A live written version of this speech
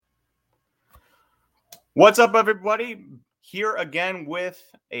What's up, everybody? Here again with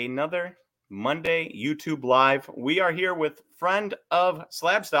another Monday YouTube Live. We are here with friend of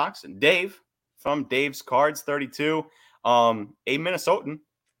Slab Stocks, Dave from Dave's Cards 32, a Minnesotan,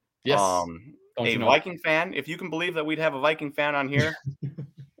 Yes. Don't a you know? Viking fan. If you can believe that we'd have a Viking fan on here,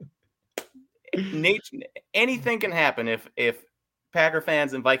 anything can happen if Packer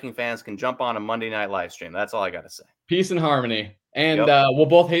fans and Viking fans can jump on a Monday night live stream. That's all I got to say. Peace and harmony. And Yep. we'll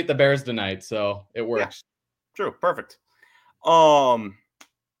both hate the Bears tonight, so it works. True. Perfect. So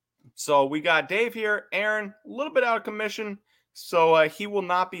we got Dave here. Aaron, a little bit out of commission, so he will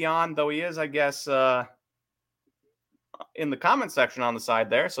not be on, though he is, I guess, in the comment section on the side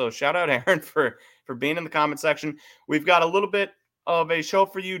there. So shout out Aaron for being in the comment section. We've got a little bit of a show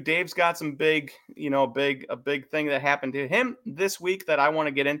for you. Dave's got some big thing that happened to him this week that I want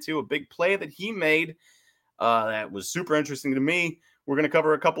to get into, a big play that he made that was super interesting to me. We're going to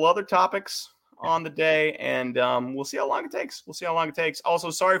cover a couple other topics on the day, and we'll see how long it takes.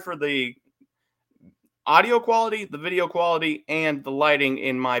 Also, sorry for the audio quality, the video quality, and the lighting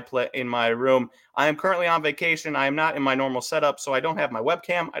in my room. I am currently on vacation. I am not in my normal setup, so I don't have my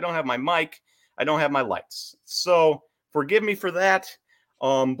webcam, I don't have my mic, I don't have my lights. So forgive me for that.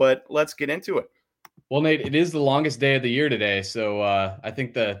 But let's get into it. Well, Nate, it is the longest day of the year today, so I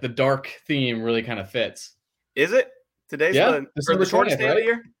think the dark theme really kind of fits. Is it? Today's the shortest day of the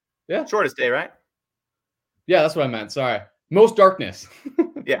year? Yeah. Shortest day, right? Yeah, that's what I meant. Sorry. Most darkness.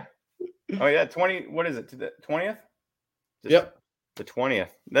 Yeah. Oh, yeah. 20. What is it? To the 20th? Yep. The 20th.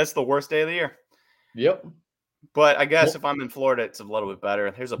 That's the worst day of the year. Yep. But I guess if I'm in Florida, it's a little bit better.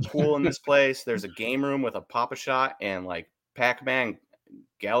 There's a pool in this place. There's a game room with a Pop-A-Shot and like Pac-Man,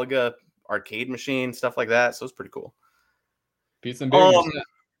 Galaga arcade machine, stuff like that. So it's pretty cool. Pizza and beer.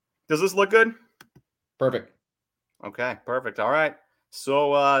 Does this look good? Perfect. Okay, perfect. All right.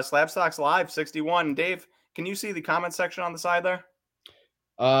 So Slab Stocks Live 61. Dave, can you see the comment section on the side there?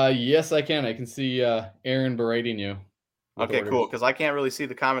 Yes, I can. I can see Aaron berating you. Okay, cool. Because I can't really see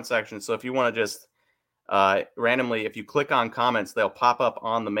the comment section. So if you want to just randomly, if you click on comments, they'll pop up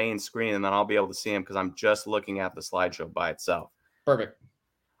on the main screen, and then I'll be able to see them because I'm just looking at the slideshow by itself. Perfect.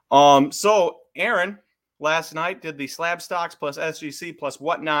 So Aaron last night did the Slab Stocks plus SGC plus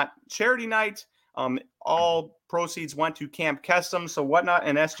Whatnot charity night. All proceeds went to Camp Kesem. So Whatnot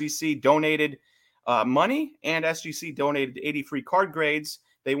and SGC donated money, and SGC donated 80 free card grades.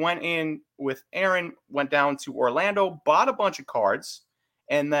 They went in with Aaron, went down to Orlando, bought a bunch of cards,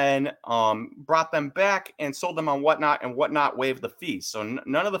 and then brought them back and sold them on Whatnot, and Whatnot waived the fees. So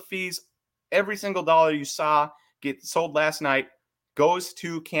none of the fees, every single dollar you saw get sold last night goes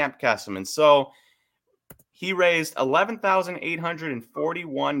to Camp Kesem. And so he raised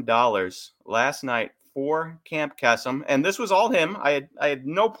 $11,841 last night for Camp Kesem, and this was all him. I had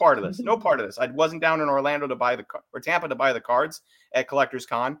no part of this. I wasn't down in Orlando to buy Tampa to buy the cards at Collectors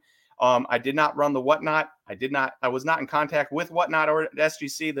Con. I did not run the Whatnot. I was not in contact with Whatnot or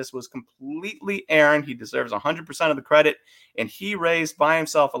SGC. This was completely Aaron. He deserves 100% of the credit, and he raised by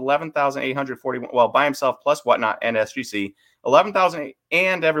himself $11,841. Well, by himself plus Whatnot and SGC, $11,000,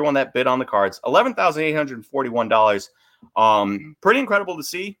 and everyone that bid on the cards, $11,841. Pretty incredible to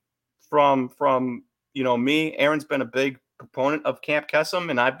see from me. Aaron's been a big proponent of Camp Kesem,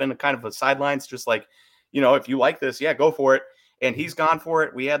 and I've been kind of a sidelines, just like, if you like this, yeah, go for it. And he's gone for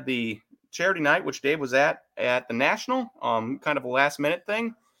it. We had the charity night, which Dave was at the National, kind of a last minute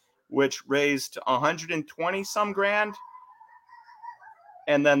thing, which raised 120 some grand.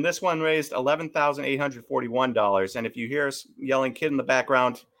 And then this one raised $11,841. And if you hear us yelling kid in the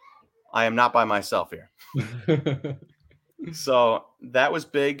background, I am not by myself here. So that was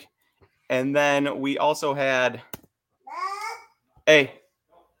big. And then we also had, Maybe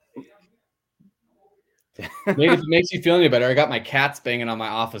if it makes you feel any better, I got my cats banging on my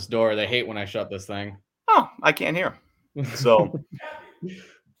office door. They hate when I shut this thing. Oh, I can't hear them. So,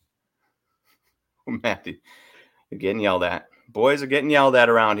 Matthew, you're getting yelled at. Boys are getting yelled at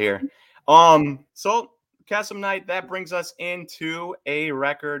around here. So Kesem night, that brings us into a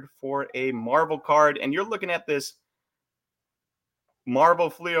record for a Marvel card. And you're looking at this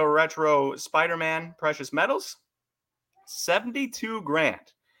Marvel Fluo Retro Spider-Man Precious Metals, 72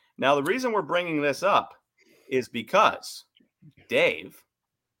 grand. Now, the reason we're bringing this up is because Dave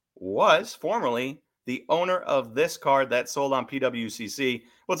was formerly the owner of this card that sold on PWCC.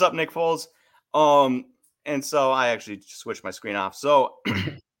 What's up, Nick Foles? And so I actually switched my screen off. So,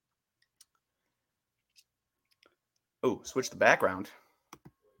 switch the background.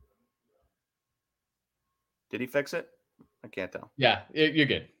 Did he fix it? I can't tell. Yeah, you're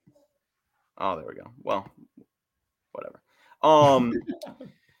good. Oh, there we go. Well, whatever.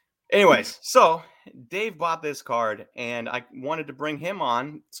 Anyways, so Dave bought this card, and I wanted to bring him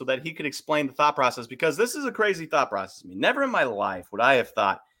on so that he could explain the thought process, because this is a crazy thought process to me. Never in my life would I have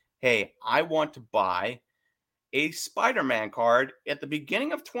thought, hey, I want to buy a Spider-Man card at the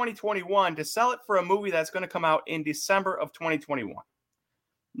beginning of 2021 to sell it for a movie that's going to come out in December of 2021.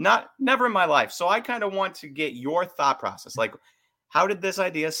 Never in my life. So I kind of want to get your thought process. Like, how did this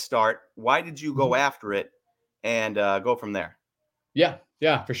idea start? Why did you go after it? And go from there. Yeah,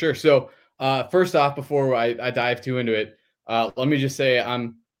 for sure. So first off, before I dive too into it, let me just say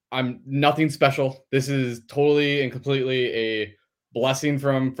I'm nothing special. This is totally and completely a blessing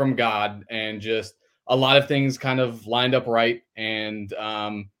from God, and just a lot of things kind of lined up right, and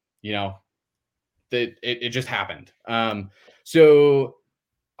you know, that it just happened. So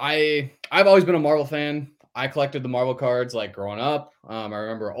I've always been a Marvel fan. I collected the Marvel cards like growing up. I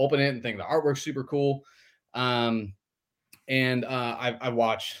remember opening it and thinking the artwork's super cool. And I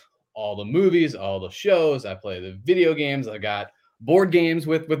watched all the movies, all the shows. I play the video games. I got board games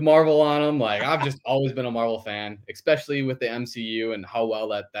with Marvel on them. Like, I've just always been a Marvel fan, especially with the MCU and how well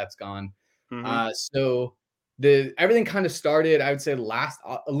that's gone. So everything kind of started, I would say, a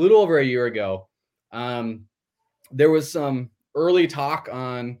little over a year ago. There was some early talk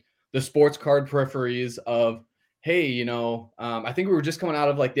on the sports card peripheries of, hey, I think we were just coming out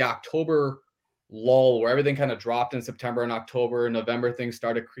of like the October lull where everything kind of dropped in September and October. November, things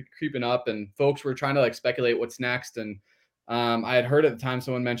started creeping up, and folks were trying to like speculate what's next. And I had heard at the time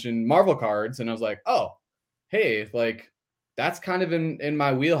someone mentioned Marvel cards, and I was like, oh, hey, like that's kind of in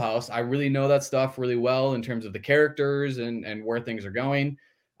my wheelhouse. I really know that stuff really well in terms of the characters and where things are going.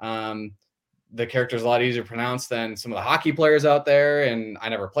 The character's a lot easier to pronounce than some of the hockey players out there, and I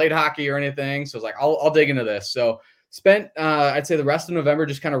never played hockey or anything, so I was like, I'll dig into this. So spent I'd say the rest of November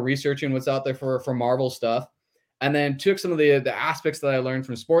just kind of researching what's out there for Marvel stuff, and then took some of the aspects that I learned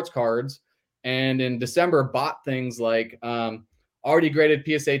from sports cards, and in December bought things like already graded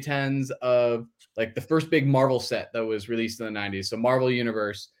PSA 10s of like the first big Marvel set that was released in the 90s, so Marvel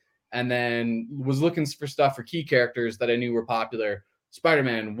Universe, and then was looking for stuff for key characters that I knew were popular.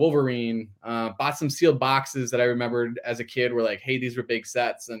 Spider-Man, Wolverine, bought some sealed boxes that I remembered as a kid were like, hey, these were big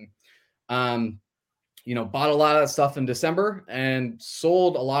sets. And, bought a lot of that stuff in December and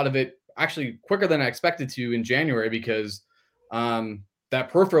sold a lot of it actually quicker than I expected to in January, because that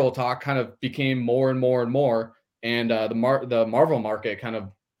peripheral talk kind of became more and more and more. And the Marvel market kind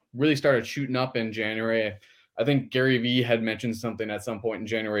of really started shooting up in January. I think Gary Vee had mentioned something at some point in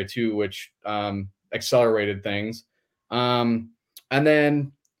January too, which accelerated things. And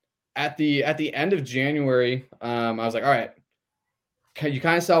then at the end of January, I was like, all right, you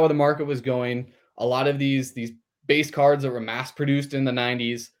kind of saw where the market was going. A lot of these base cards that were mass produced in the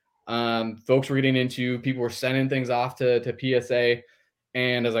 90s, folks were getting into, people were sending things off to PSA.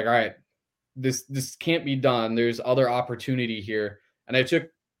 And I was like, all right, this can't be done. There's other opportunity here. And I took,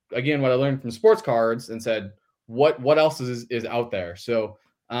 again, what I learned from sports cards and said, what else is out there? So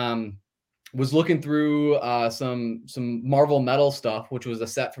was looking through some Marvel Metal stuff, which was a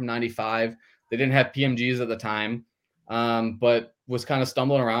set from 95. They didn't have PMGs at the time, but was kind of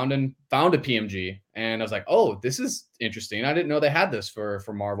stumbling around and found a PMG. And I was like, oh, this is interesting. I didn't know they had this for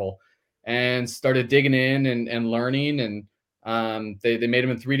Marvel. And started digging in and learning. And they made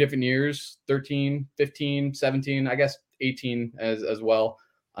them in 3 different years, 13, 15, 17, I guess 18 as well.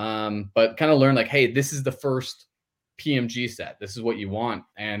 But kind of learned like, hey, this is the first PMG set. This is what you want.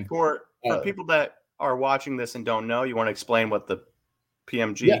 And for people that are watching this and don't know, you want to explain what the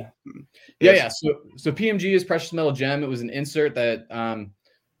PMG is? Yeah. So PMG is precious metal gem. It was an insert that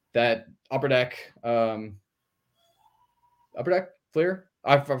that Upper Deck Fleer,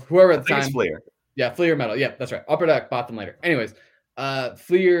 whoever at the time. Fleer. Yeah, Fleer metal. Yeah, that's right. Upper Deck bought them later. Anyways,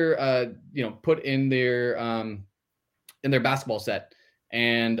 Fleer put in their basketball set,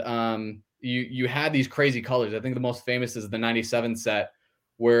 and you had these crazy colors. I think the most famous is the 97 set,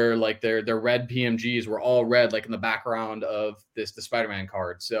 where like their red PMGs were all red, like in the background of the Spider-Man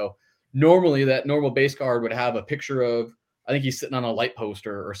card. So normally that normal base card would have a picture of, I think he's sitting on a light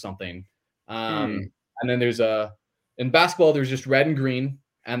poster or something. And then in basketball, there's just red and green.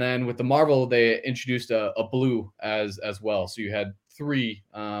 And then with the Marvel, they introduced a blue as well. So you had 3.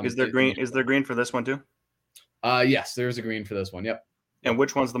 Is there green? Is there green for this one too? Yes, there's a green for this one. Yep. And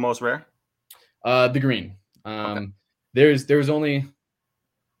which one's the most rare? The green. Okay. There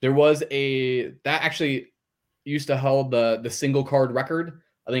was that actually used to hold the single card record.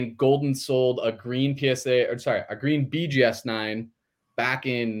 I think Golden sold a green a green BGS 9 back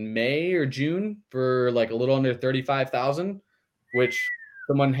in May or June for like a little under 35,000, which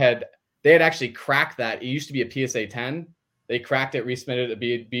they had actually cracked that. It used to be a PSA 10. They cracked it, resubmitted it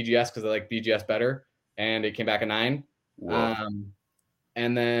to BGS because they like BGS better. and it came back a 9. Whoa.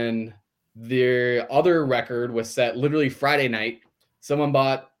 And then the other record was set literally Friday night. Someone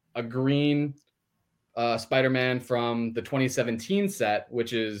bought a green Spider-Man from the 2017 set,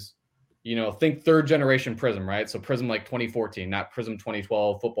 which is, think third generation Prism, right? So Prism like 2014, not Prism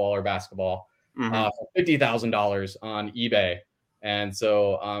 2012 football or basketball, for $50,000 on eBay. And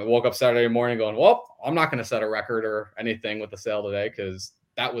so I woke up Saturday morning going, well, I'm not going to set a record or anything with the sale today because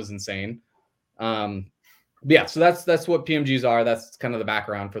that was insane. Yeah, so that's what PMGs are. That's kind of the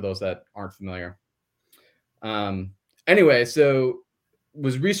background for those that aren't familiar. Anyway, so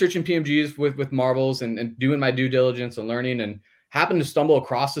was researching PMGs with Marvels and doing my due diligence and learning, and happened to stumble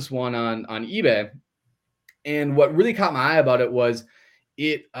across this one on eBay. And what really caught my eye about it was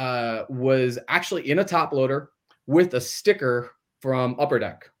it was actually in a top loader with a sticker from Upper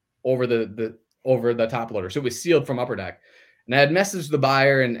Deck over the top loader. So it was sealed from Upper Deck. And I had messaged the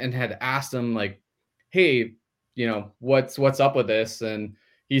buyer and had asked him like, hey, what's up with this? And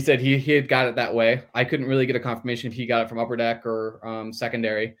he said he had got it that way. I couldn't really get a confirmation if he got it from Upper Deck or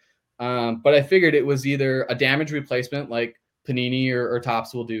secondary. But I figured it was either a damage replacement like Panini or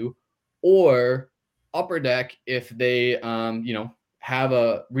Topps will do, or Upper Deck if they, have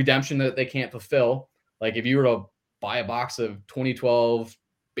a redemption that they can't fulfill. Like if you were to buy a box of 2012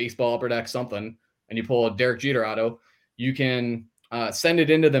 baseball Upper Deck something and you pull a Derek Jeter auto, you can send it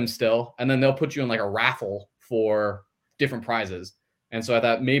into them still, and then they'll put you in like a raffle for different prizes. And so I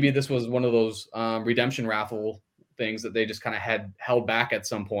thought maybe this was one of those redemption raffle things that they just kind of had held back at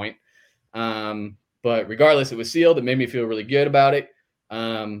some point. But regardless, it was sealed. It made me feel really good about it.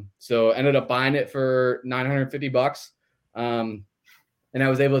 So ended up buying it for $950. And I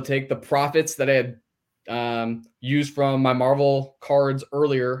was able to take the profits that I had used from my Marvel cards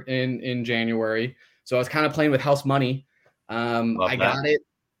earlier in January. So I was kind of playing with house money. I got it,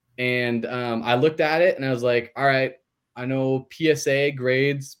 and I looked at it and I was like, all right, I know PSA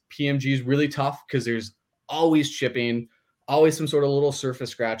grades PMG is really tough because there's always chipping, always some sort of little surface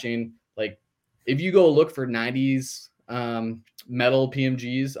scratching. Like if you go look for 90s metal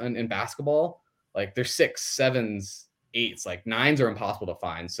PMGs in basketball, like they're 6s, 7s, 8s, like 9s are impossible to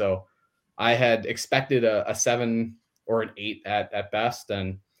find. So I had expected a 7 or an 8 at best,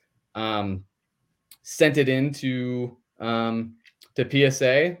 and sent it into to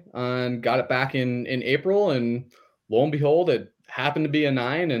PSA and got it back in April, and lo and behold, it happened to be a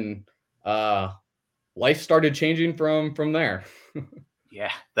 9, and life started changing from there.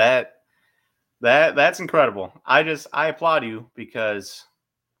 Yeah, that's incredible. I applaud you because,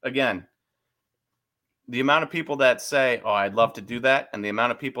 again, the amount of people that say, "Oh, I'd love to do that," and the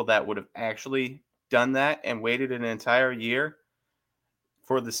amount of people that would have actually done that and waited an entire year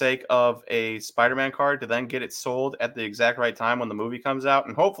for the sake of a Spider-Man card to then get it sold at the exact right time when the movie comes out,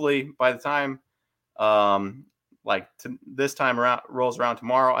 and hopefully by the time, this time around rolls around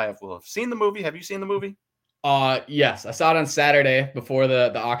tomorrow, will have seen the movie. Have you seen the movie? Yes, I saw it on Saturday before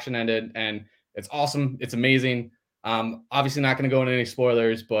the auction ended, and it's awesome. It's amazing. Obviously not going to go into any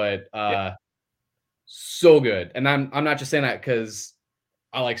spoilers, but so good. And I'm not just saying that because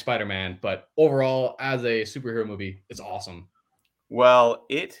I like Spider-Man, but overall as a superhero movie, it's awesome. Well,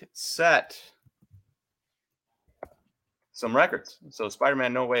 it set some records. So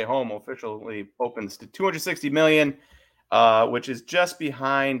Spider-Man No Way Home officially opens to 260 million, which is just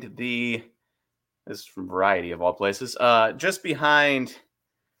behind this is from Variety of all places, just behind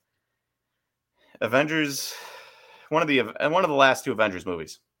Avengers. One of the last two Avengers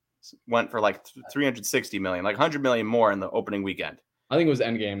movies went for like 360 million, like 100 million more in the opening weekend. I think it was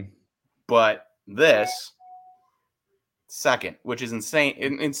Endgame. But this second, which is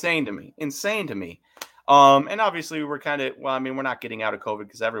insane to me. And obviously we're we're not getting out of COVID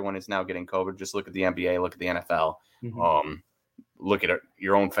because everyone is now getting COVID. Just look at the NBA, look at the NFL. Mm-hmm. Look at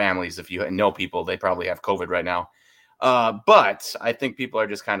your own families. If you know people, they probably have COVID right now. But I think people are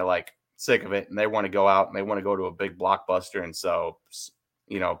just kind of like sick of it, and they want to go out and they want to go to a big blockbuster. And so,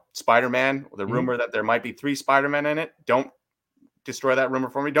 Spider-Man, the rumor that there might be 3 Spider-Men in it, don't destroy that rumor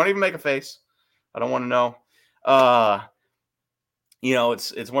for me. Don't even make a face. I don't want to know.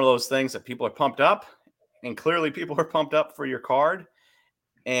 It's one of those things that people are pumped up, and clearly people are pumped up for your card.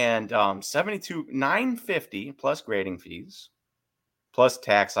 And $950 plus grading fees, plus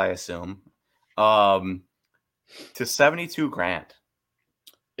tax, I assume, to $72,000.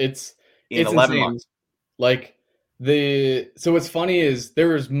 It's 11 insane. months. Like so what's funny is there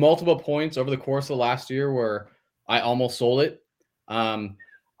was multiple points over the course of last year where I almost sold it.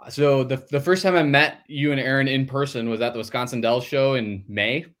 So the first time I met you and Aaron in person was at the Wisconsin Dells show in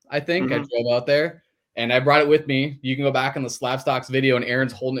May, I think. Mm-hmm. I drove out there and I brought it with me. You can go back in the Slab Stocks video and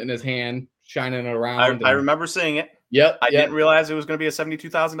Aaron's holding it in his hand, shining around. I remember seeing it. Yep. I didn't realize it was going to be a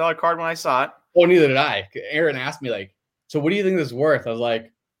 $72,000 card when I saw it. Well, neither did I. Aaron asked me like, so what do you think this is worth? I was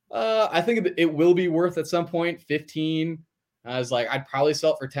like, I think it will be worth at some point 15. I was like, I'd probably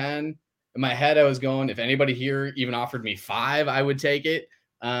sell it for 10. In my head, I was going, if anybody here even offered me 5, I would take it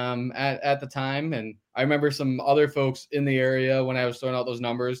at the time. And I remember some other folks in the area when I was throwing out those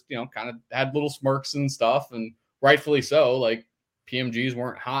numbers, kind of had little smirks and stuff, and rightfully so. Like PMGs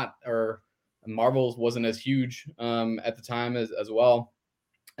weren't hot, or Marvels wasn't as huge at the time as well.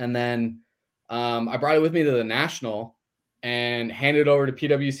 And then I brought it with me to the National and handed it over to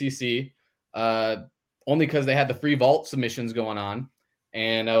PWCC only because they had the free vault submissions going on.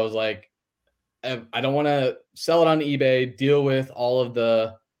 And I was like, I don't want to sell it on eBay, deal with all of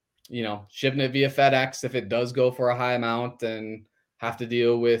the, shipping it via FedEx if it does go for a high amount, and have to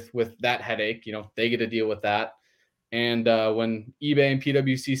deal with that headache. They get to deal with that. And when eBay and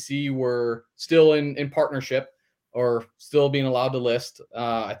PWCC were still in partnership, or still being allowed to list,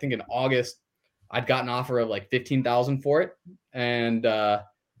 I think in August, I'd got an offer of like 15,000 for it. And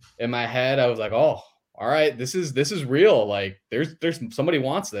in my head, I was like, oh, all right, this is real. Like there's somebody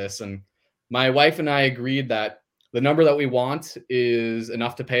wants this. And my wife and I agreed that the number that we want is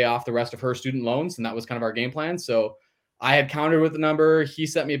enough to pay off the rest of her student loans. And that was kind of our game plan. So I had countered with the number. He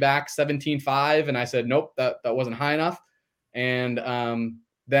sent me back 17.5, and I said, nope, that wasn't high enough. And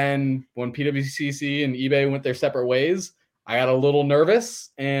then when PWCC and eBay went their separate ways, I got a little nervous.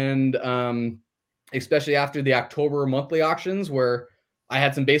 And especially after the October monthly auctions, where I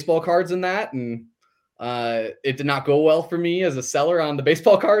had some baseball cards in that, and it did not go well for me as a seller on the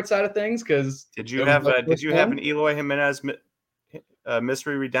baseball card side of things. Because did you have an Eloy Jimenez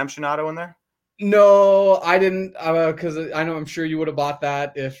mystery redemption auto in there? No, I didn't, because I'm sure you would have bought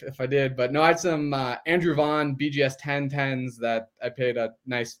that if I did. But no, I had some Andrew Vaughn BGS 1010s that I paid a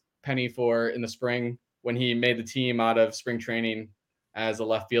nice penny for in the spring when he made the team out of spring training as a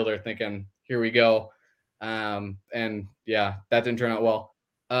left fielder, thinking, here we go. And yeah, that didn't turn out well.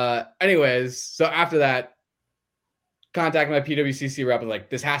 Anyways, so after that, contacted my PWCC rep,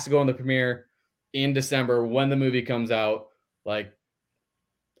 like, this has to go in the premiere in December when the movie comes out,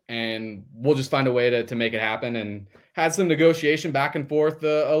 and we'll just find a way to make it happen. And had some negotiation back and forth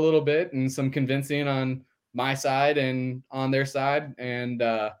a little bit, and some convincing on my side and on their side. And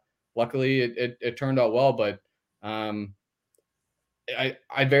luckily it turned out well, but I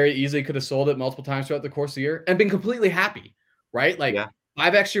very easily could have sold it multiple times throughout the course of the year and been completely happy, right? Like, yeah.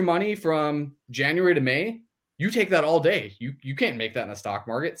 5x your money from January to May, you take that all day. You can't make that in the stock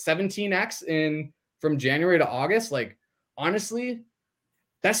market. 17x from January to August. Like, honestly,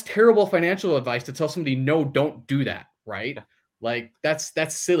 that's terrible financial advice to tell somebody, no, don't do that. Right. Yeah. Like that's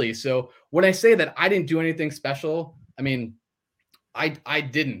silly. So when I say that I didn't do anything special, I mean, I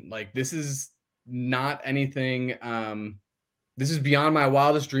didn't. Like, this is not anything. This is beyond my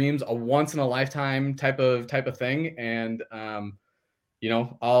wildest dreams, a once in a lifetime type of thing. And,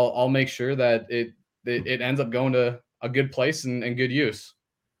 I'll make sure that it ends up going to a good place and good use.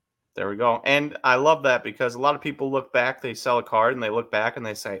 There we go. And I love that, because a lot of people look back, they sell a card and they look back and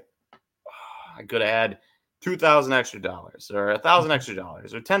they say, oh, I could have had $2,000 extra dollars, or $1,000 extra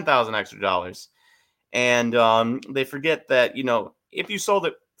dollars, or $10,000 extra dollars. And they forget that, if you sold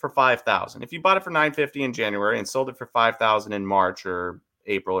it for $5,000, if you bought it for $950 in January and sold it for $5,000 in March or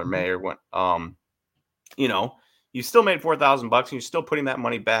April or May or when, you still made $4,000 and you're still putting that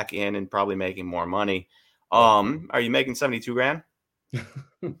money back in and probably making more money. Are you making 72 grand?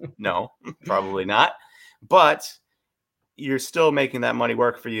 No, probably not. But you're still making that money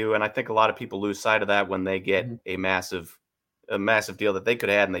work for you. And I think a lot of people lose sight of that when they get a massive deal that they could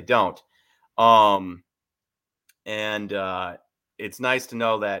have had and they don't. It's nice to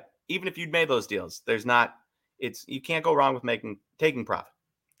know that even if you'd made those deals, you can't go wrong with taking profit.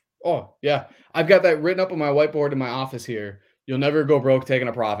 Oh yeah. I've got that written up on my whiteboard in my office here. You'll never go broke taking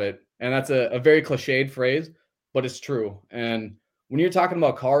a profit. And that's a very cliched phrase, but it's true. And when you're talking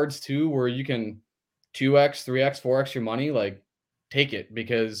about cards too, where you can 2x, 3x, 4x your money, like, take it,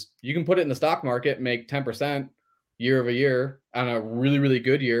 because you can put it in the stock market, make 10% year over year on a really, really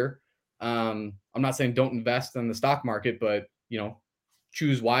good year. I'm not saying don't invest in the stock market, but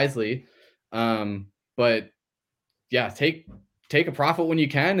choose wisely. But yeah, take a profit when you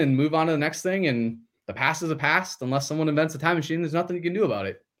can and move on to the next thing. And the past is a past. Unless someone invents a time machine, there's nothing you can do about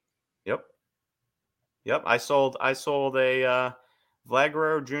it. Yep. I sold a Vlad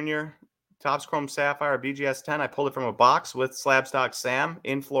Guerrero Jr. Topps Chrome Sapphire BGS 10. I pulled it from a box with Slabstock Sam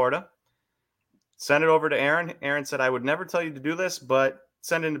in Florida. Sent it over to Aaron. Aaron said, I would never tell you to do this, but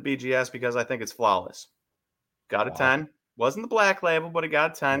send it to BGS because I think it's flawless. Got a 10. Wasn't the black label, but it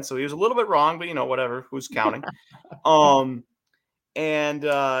got a 10. So he was a little bit wrong, but whatever. Who's counting? So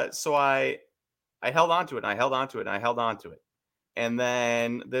I held on to it, and I held on to it, and I held on to it. And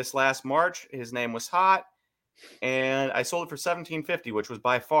then this last March, his name was hot, and I sold it for $1,750, which was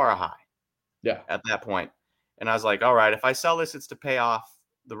by far a high. Yeah. At that point. And I was like, all right, if I sell this, it's to pay off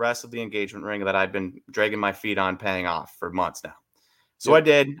the rest of the engagement ring that I've been dragging my feet on paying off for months now. So I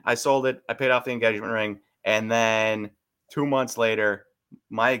did. I sold it. I paid off the engagement ring. And then 2 months later,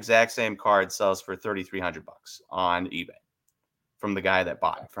 my exact same card sells for $3,300 on eBay from the guy that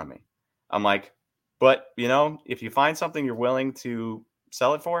bought it from me. I'm like, but if you find something you're willing to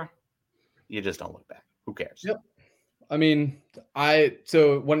sell it for, you just don't look back. Who cares? Yep. I mean,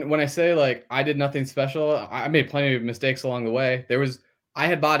 so when I say like I did nothing special, I made plenty of mistakes along the way. I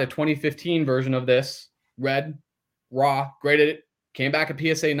had bought a 2015 version of this, red, raw, graded it, came back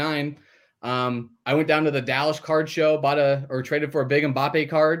a PSA 9. I went down to the Dallas card show, traded for a big Mbappe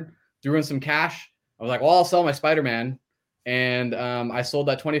card, threw in some cash. I was like, well, I'll sell my Spider-Man. And I sold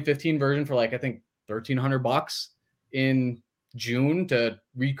that 2015 version for like, I think $1,300 in June to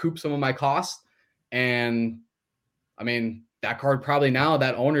recoup some of my costs. And I mean, that card probably now,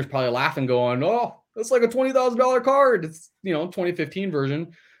 that owner's probably laughing going, oh, that's like a $20,000 card. It's, 2015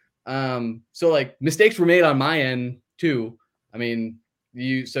 version. So like mistakes were made on my end too. I mean,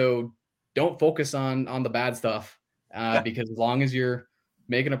 so don't focus on the bad stuff because as long as you're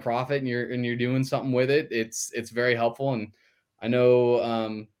making a profit and you're doing something with it, it's very helpful. And I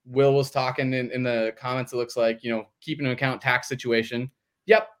know Will was talking in the comments. It looks like, keeping an account tax situation.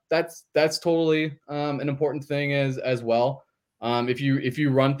 Yep. That's totally an important thing as well. If you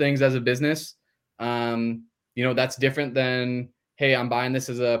run things as a business, that's different than, hey, I'm buying this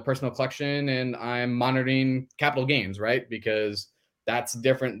as a personal collection and I'm monitoring capital gains, right? Because that's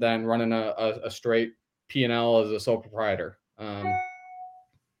different than running a straight P&L as a sole proprietor.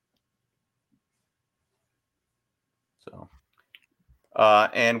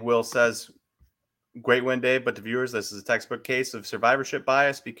 And Will says, great win, Dave, but to viewers, this is a textbook case of survivorship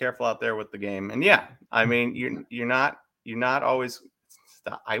bias. Be careful out there with the game. And yeah, I mean, you're not always.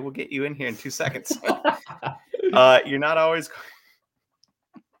 Stop. I will get you in here in 2 seconds. You're not always.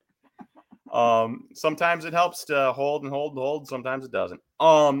 Sometimes it helps to hold and hold and hold. Sometimes it doesn't.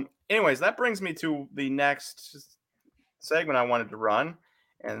 Anyways, that brings me to the next segment I wanted to run,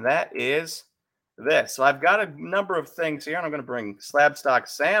 and that is this. So I've got a number of things here, and I'm going to bring Slab Stock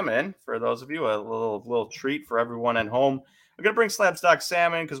Salmon for those of you, a little treat for everyone at home. I'm going to bring Slab Stock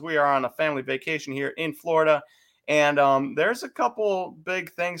Salmon because we are on a family vacation here in Florida, and there's a couple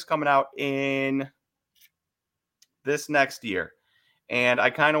big things coming out in this next year, and I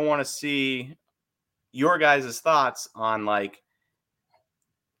kind of want to see your guys' thoughts on like,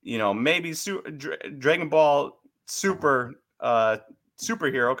 maybe Dragon Ball Super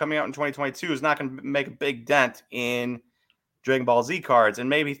Superhero coming out in 2022 is not going to make a big dent in Dragon Ball Z cards, and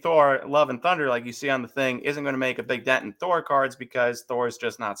maybe Thor Love and Thunder, like you see on the thing, isn't going to make a big dent in Thor cards because Thor is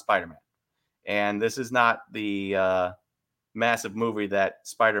just not Spider-Man, and this is not the massive movie that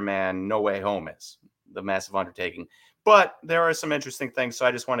Spider-Man No Way Home is, the massive undertaking. But there are some interesting things, so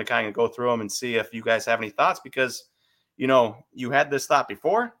I just want to kind of go through them and see if you guys have any thoughts, because you had this thought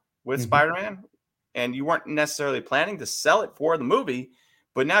before with Spider-Man, and you weren't necessarily planning to sell it for the movie,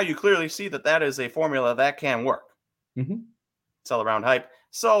 but now you clearly see that is a formula that can work. Sell around hype.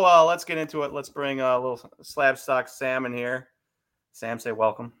 So let's get into it. Let's bring a little Slab Stock Salmon here. Sam, say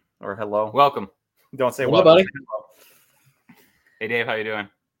welcome or hello. Welcome. Don't say hello, welcome. buddy. Hey, Dave, how you doing?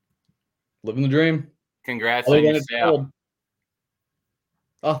 Living the dream. Congrats on your sale.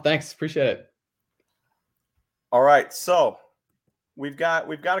 Oh, thanks. Appreciate it. All right, so we've got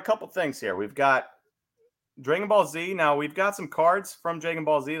a couple things here. We've got Dragon Ball Z. Now we've got some cards from Dragon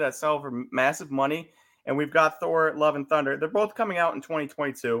Ball Z that sell for massive money, and we've got Thor Love and Thunder. They're both coming out in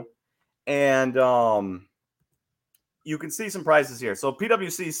 2022, and you can see some prices here. So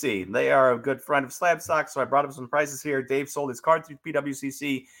PWCC, they are a good friend of Slab Stock, so I brought up some prices here. Dave sold his card through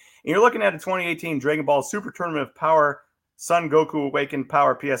PWCC, and you're looking at a 2018 Dragon Ball Super Tournament of Power Son Goku Awakened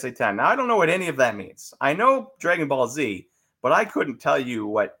Power PSA 10. Now, I don't know what any of that means. I know Dragon Ball Z, but I couldn't tell you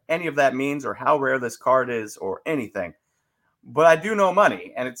what any of that means or how rare this card is or anything. But I do know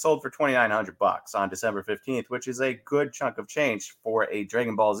money, and it sold for $2,900 on December 15th, which is a good chunk of change for a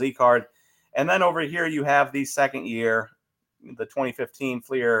Dragon Ball Z card. And then over here, you have the second year, the 2015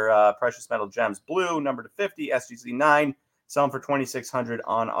 Fleer Precious Metal Gems Blue, number to 50, SGC 9, selling for $2,600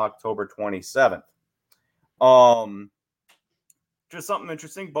 on October 27th. Just something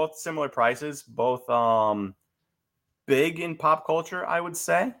interesting, both similar prices, both big in pop culture, I would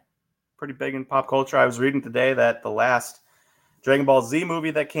say. Pretty big in pop culture. I was reading today that the last Dragon Ball Z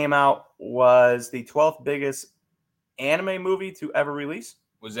movie that came out was the 12th biggest anime movie to ever release.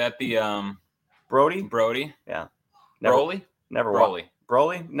 Was that the Brody? Yeah. Never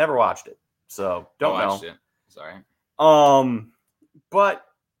watched it. So don't know. It. Sorry. But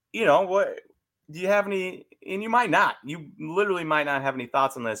you know what? Do you have any? And you might not. You literally might not have any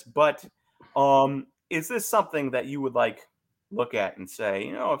thoughts on this. But is this something that you would like look at and say,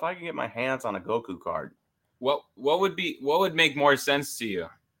 you know, if I can get my hands on a Goku card? What would make more sense to you?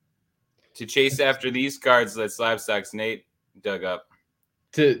 To chase after these cards that Slabstocks Nate dug up.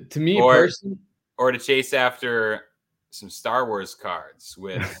 To me personally, or to chase after some Star Wars cards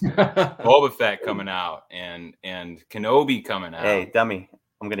with Boba Fett coming out and Kenobi coming out. Hey, dummy,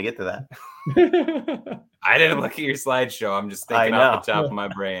 I'm gonna get to that. I didn't look at your slideshow. I'm just thinking off the top of my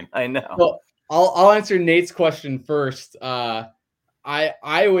brain. I know. Well, I'll answer Nate's question first. I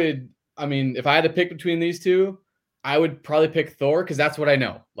would. I mean, if I had to pick between these two, I would probably pick Thor because that's what I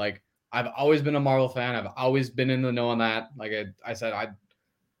know. Like, I've always been a Marvel fan. I've always been in the know on that. Like I said,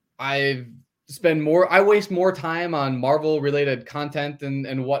 I waste more time on Marvel related content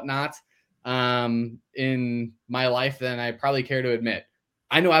and whatnot in my life than I probably care to admit.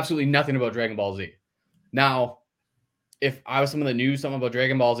 I know absolutely nothing about Dragon Ball Z. Now, if I was someone that knew something about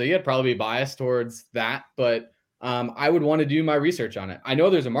Dragon Ball Z, I'd probably be biased towards that, but I would want to do my research on it. I know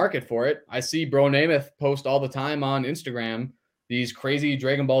there's a market for it. I see Bro Namath post all the time on Instagram these crazy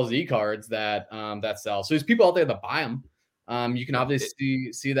Dragon Ball Z cards that sell. So there's people out there that buy them. You can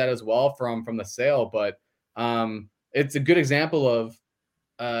obviously see that as well from the sale, but it's a good example of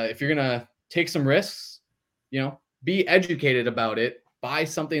if you're gonna take some risks, you know, be educated about it, buy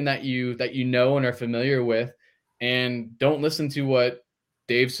something that you know and are familiar with, and don't listen to what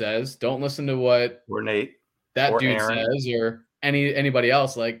Dave says. Don't listen to what Nate that dude Aaron says or anybody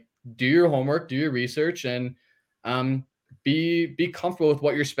else. Like, do your homework, do your research, and be comfortable with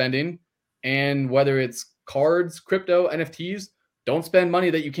what you're spending. And whether it's cards, crypto, NFTs, don't spend money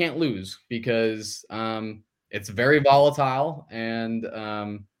that you can't lose because it's very volatile and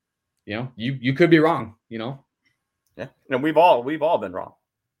you know, you could be wrong, you know. Yeah. And we've all been wrong.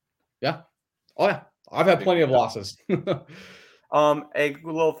 Yeah. Oh yeah. I've had plenty of losses. A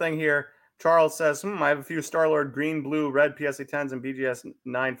little thing here. Charles says, I have a few Star-Lord green, blue, red PSA 10s and BGS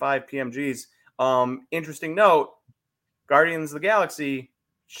 9.5 PMGs. Interesting note, Guardians of the Galaxy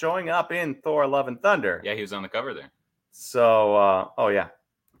showing up in Thor Love and Thunder. Yeah, he was on the cover there. So, I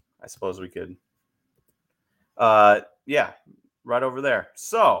suppose we could. Yeah, right over there.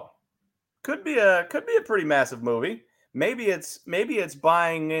 So, could be a pretty massive movie. Maybe it's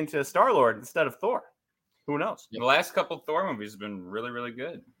buying into Star-Lord instead of Thor. Who knows? The last couple of Thor movies have been really, really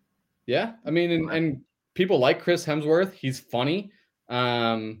good. Yeah, I mean, and people like Chris Hemsworth. He's funny,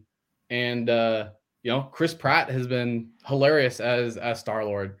 and you know, Chris Pratt has been hilarious as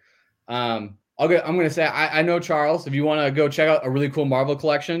Star-Lord. I'm going to say, I know, Charles, if you want to go check out a really cool Marvel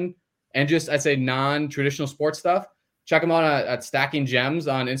collection and just, I'd say, non-traditional sports stuff, check him out at Stacking Gems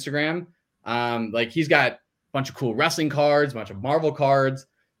on Instagram. Like, he's got a bunch of cool wrestling cards, a bunch of Marvel cards.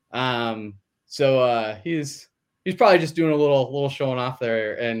 So he's probably just doing a little showing off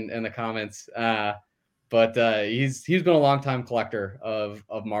there in the comments. But he's been a long time collector of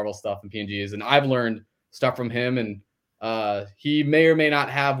Marvel stuff and PNGs, and I've learned stuff from him. And he may or may not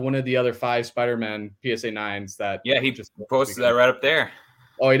have one of the other 5 Spider-Man PSA 9s that. Yeah, he just posted that right up there.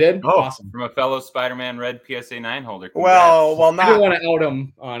 Oh, he did? Oh, awesome. From a fellow Spider-Man red PSA 9 holder. Congrats. Well, not. I didn't want to out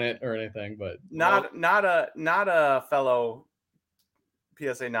him on it or anything, but not a fellow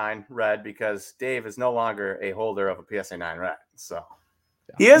PSA 9 red, because Dave is no longer a holder of a PSA 9 red. So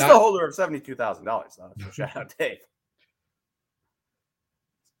he is the holder of $72,000. So shout out Dave.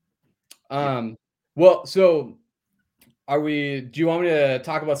 Well, so do you want me to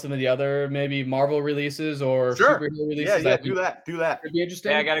talk about some of the other maybe Marvel releases or superhero releases? Yeah, do that. It'd be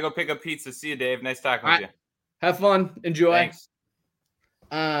interesting. Yeah, I got to go pick up pizza. See you, Dave. Nice talking with you. Have fun. Enjoy. Thanks.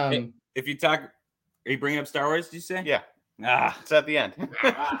 Hey, if you talk, are you bringing up Star Wars, did you say? Yeah. It's at the end.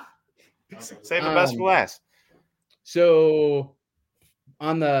 Save the best for last. So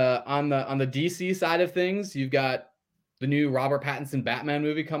on the DC side of things, you've got the new Robert Pattinson Batman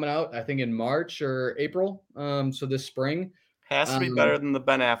movie coming out, I think in March or April. So this spring. Has to be better than the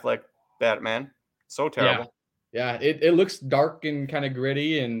Ben Affleck Batman. So terrible. Yeah, it looks dark and kind of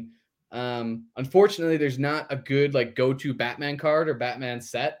gritty, and unfortunately there's not a good like go-to Batman card or Batman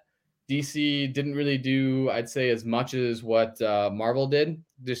set. DC didn't really do, I'd say, as much as what Marvel did,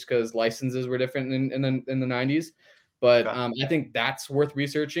 just because licenses were different in the 90s. But I think that's worth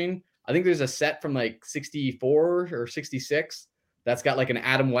researching. I think there's a set from like 64 or 66 that's got like an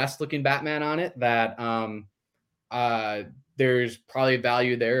Adam West looking Batman on it that there's probably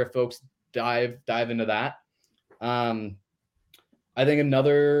value there if folks dive into that. I think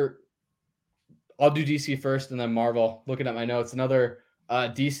I'll do DC first and then Marvel. Looking at my notes, another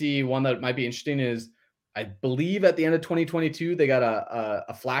DC one that might be interesting is, I believe at the end of 2022 they got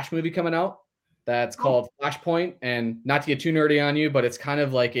a Flash movie coming out that's called Flashpoint. And not to get too nerdy on you, but it's kind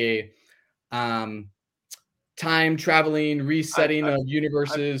of like a time traveling resetting of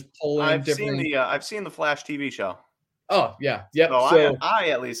universes, I've seen the Flash TV show. Oh yeah, yep. So I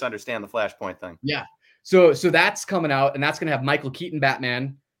at least understand the Flashpoint thing. Yeah. So that's coming out, and that's going to have Michael Keaton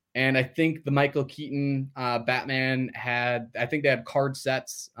Batman. And I think the Michael Keaton Batman I think they had card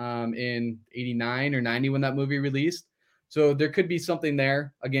sets in 89 or 90 when that movie released. So there could be something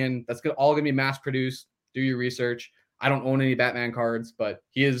there. Again, that's all going to be mass produced. Do your research. I don't own any Batman cards, but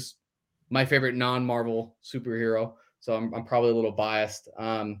he is my favorite non-Marvel superhero. So I'm probably a little biased.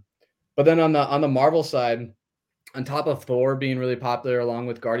 But then on the Marvel side, on top of Thor being really popular along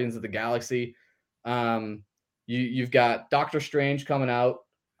with Guardians of the Galaxy, you've got Doctor Strange coming out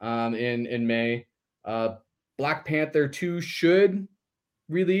in May. Black Panther 2 should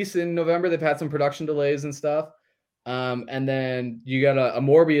release in November. They've had some production delays and stuff. And then you got a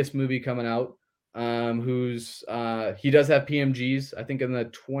Morbius movie coming out, who's he does have PMGs, I think in the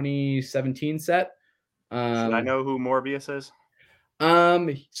 2017 set. Should I know who Morbius is?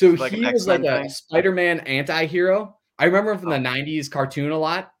 So like he was like a Spider-Man anti-hero. I remember him from the 90s cartoon a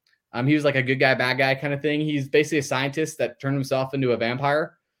lot. He was like a good guy, bad guy kind of thing. He's basically a scientist that turned himself into a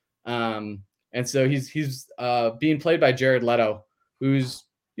vampire. And so he's being played by Jared Leto, who's,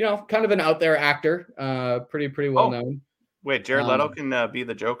 kind of an out there actor, pretty well known. Wait, Jared Leto can be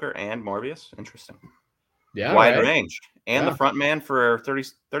the Joker and Morbius? Interesting. Yeah. Wide range. And the front man for 30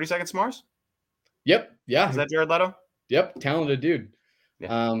 Seconds to Mars? Yep. Yeah. Is that Jared Leto? Yep. Talented dude.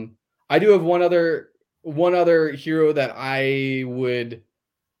 Yeah. I do have one other hero that I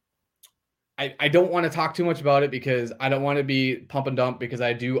don't want to talk too much about it because I don't want to be pump and dump, because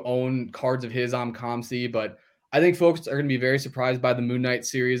I do own cards of his on COMC, but I think folks are going to be very surprised by the Moon Knight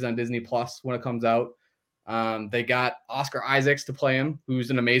series on Disney Plus when it comes out. They got Oscar Isaacs to play him, who's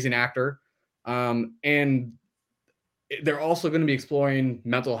an amazing actor. And they're also going to be exploring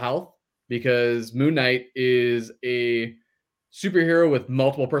mental health, because Moon Knight is a superhero with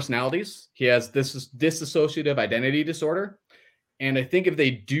multiple personalities. He has this dissociative identity disorder. And I think if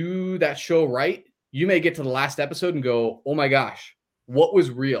they do that show right, you may get to the last episode and go, oh my gosh, what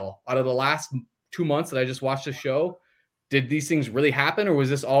was real? Out of the last 2 months that I just watched the show, did these things really happen, or was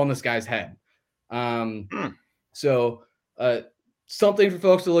this all in this guy's head? So something for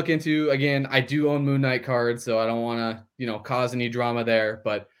folks to look into. Again, I do own Moon Knight cards, so I don't want to, cause any drama there,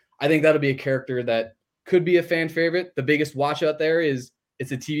 but I think that'll be a character that could be a fan favorite. The biggest watch out there is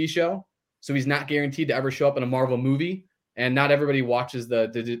it's a TV show, so he's not guaranteed to ever show up in a Marvel movie, and not everybody watches the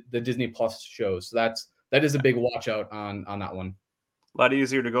Disney Plus shows. So that is a big watch out on that one. A lot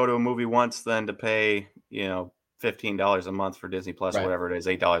easier to go to a movie once than to pay, $15 a month for Disney Plus, or whatever it is,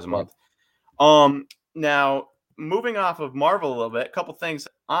 $8 a month. Now moving off of Marvel a little bit, a couple things.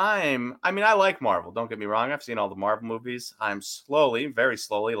 I like Marvel. Don't get me wrong. I've seen all the Marvel movies. I'm slowly, very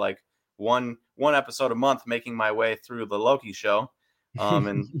slowly, like one episode a month, making my way through the Loki show,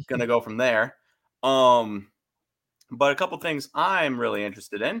 and gonna go from there. But a couple things I'm really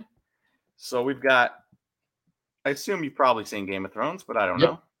interested in. So we've got, I assume you've probably seen Game of Thrones, but I don't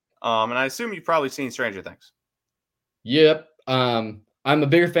know. And I assume you've probably seen Stranger Things. Yep. I'm a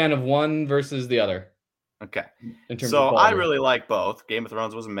bigger fan of one versus the other. Okay. So I really like both. Game of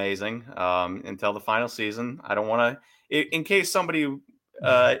Thrones was amazing until the final season. I don't want to, in case somebody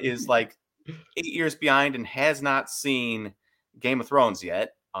is like 8 years behind and has not seen Game of Thrones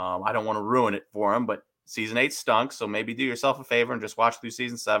yet, I don't want to ruin it for them, but season 8 stunk. So maybe do yourself a favor and just watch through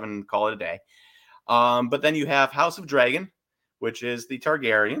season 7 and call it a day. But then you have House of Dragon, which is the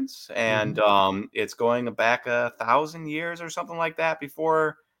Targaryens, and it's going back 1,000 years or something like that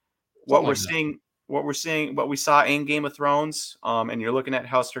before what we saw in Game of Thrones. And you're looking at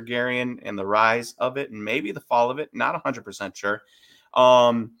House Targaryen and the rise of it, and maybe the fall of it. Not 100% sure.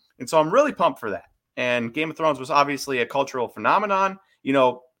 And so I'm really pumped for that. And Game of Thrones was obviously a cultural phenomenon.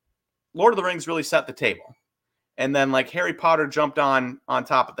 Lord of the Rings really set the table. And then like Harry Potter jumped on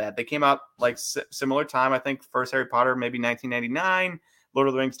top of that. They came out like similar time. I think first Harry Potter, maybe 1999, Lord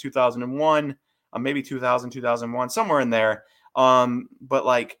of the Rings, 2001, maybe 2000, 2001, somewhere in there. But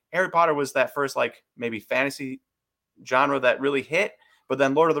like Harry Potter was that first, like maybe fantasy genre that really hit, but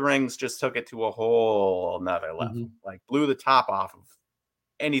then Lord of the Rings just took it to a whole nother level, like blew the top off of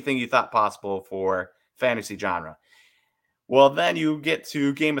anything you thought possible for fantasy genre. Well, then you get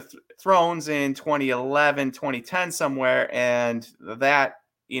to Game of Thrones in 2011, 2010 somewhere, and that,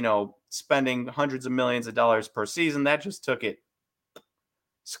 spending hundreds of millions of dollars per season, that just took it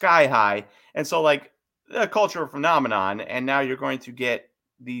sky high. And so, like, a cultural phenomenon, and now you're going to get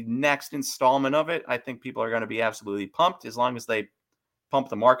the next installment of it. I think people are going to be absolutely pumped as long as they pump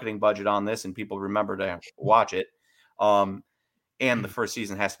the marketing budget on this and people remember to watch it. And the first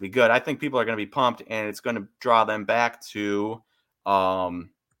season has to be good. I think people are going to be pumped, and it's going to draw them back to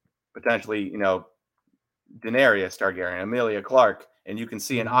potentially, Daenerys Targaryen, Emilia Clarke, and you can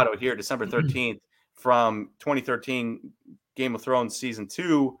see an auto here, December 13th, from 2013 Game of Thrones season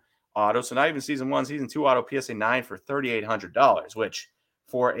 2 auto. So not even season 1, season 2 auto, PSA 9 for $3,800, which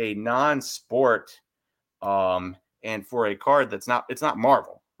for a non-sport and for a card it's not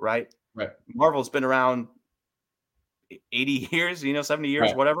Marvel, right? Right. Marvel's been around 80 years, 70 years,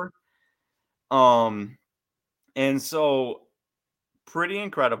 right. whatever. And so pretty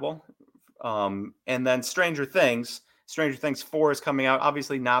incredible. And then Stranger Things 4 is coming out.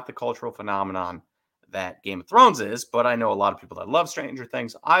 Obviously not the cultural phenomenon that Game of Thrones is, but I know a lot of people that love Stranger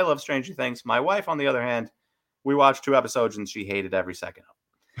Things. I love Stranger Things. My wife, on the other hand, we watched 2 episodes and she hated every second of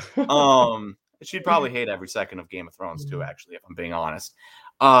it. She'd probably hate every second of Game of Thrones too, actually, if I'm being honest.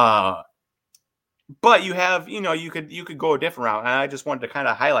 But you have, you could go a different route. And I just wanted to kind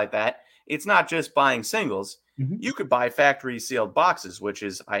of highlight that. It's not just buying singles. Mm-hmm. You could buy factory sealed boxes, which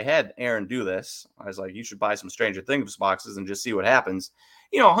is, I had Aaron do this. I was like, you should buy some Stranger Things boxes and just see what happens.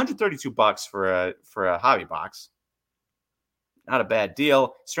 $132 for a hobby box. Not a bad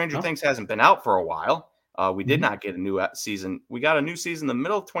deal. Stranger Things hasn't been out for a while. We did not get a new season. We got a new season in the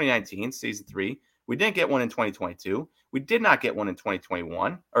middle of 2019, season 3. We didn't get one in 2022. We did not get one in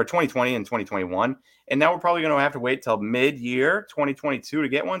 2021 or 2020 and 2021. And now we're probably going to have to wait till mid-year 2022 to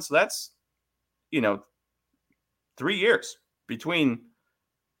get one. So that's, 3 years between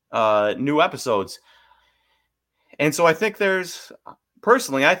new episodes. And so I think there's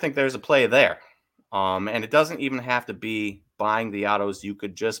a play there. And it doesn't even have to be buying the autos. You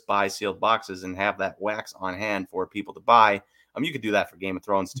could just buy sealed boxes and have that wax on hand for people to buy. You could do that for Game of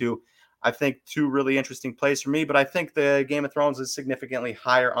Thrones too. I think 2 really interesting plays for me, but I think the Game of Thrones is significantly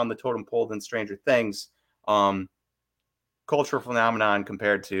higher on the totem pole than Stranger Things. Cultural phenomenon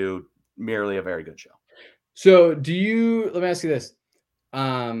compared to merely a very good show. So let me ask you this.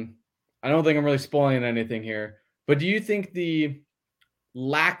 I don't think I'm really spoiling anything here, but do you think the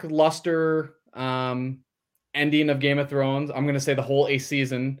lackluster ending of Game of Thrones, I'm going to say the whole 8th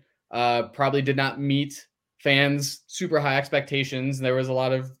season, probably did not meet fans' super high expectations? There was a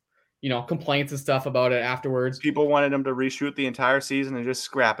lot of, complaints and stuff about it afterwards. People wanted them to reshoot the entire season and just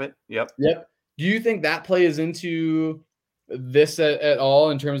scrap it. Yep. Do you think that plays into this at all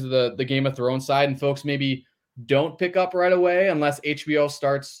in terms of the Game of Thrones side, and folks maybe don't pick up right away unless HBO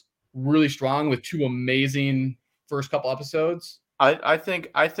starts really strong with 2 amazing first couple episodes? I think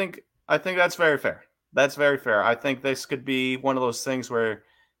that's very fair. That's very fair. I think this could be one of those things where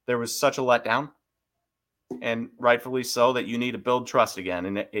there was such a letdown, and rightfully so, that you need to build trust again.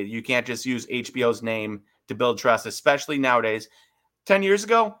 And you can't just use HBO's name to build trust, especially nowadays. 10 years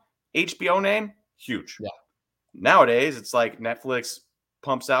ago, HBO name, huge. Yeah. Nowadays, it's like Netflix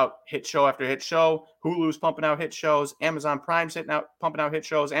pumps out hit show after hit show. Hulu's pumping out hit shows. Amazon Prime's pumping out hit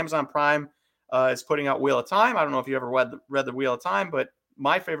shows. Amazon Prime is putting out Wheel of Time. I don't know if you ever read the Wheel of Time, but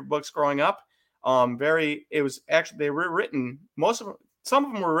my favorite books growing up, it was actually, they were written, some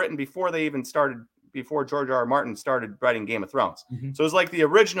of them were written before George R.R. Martin started writing Game of Thrones. Mm-hmm. So it was like the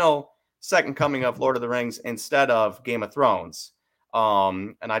original second coming of Lord of the Rings instead of Game of Thrones.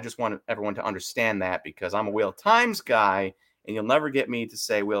 And I just want everyone to understand that, because I'm a Wheel of Times guy, and you'll never get me to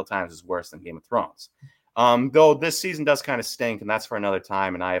say Wheel of Times is worse than Game of Thrones. Though this season does kind of stink, and that's for another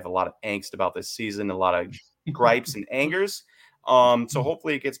time. And I have a lot of angst about this season, a lot of gripes and angers. So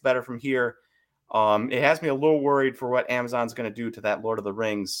hopefully it gets better from here. It has me a little worried for what Amazon's going to do to that Lord of the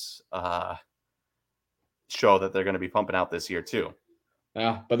Rings show that they're going to be pumping out this year too.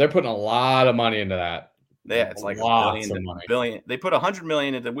 Yeah, but they're putting a lot of money into that. Yeah, it's like $1 billion. They put $100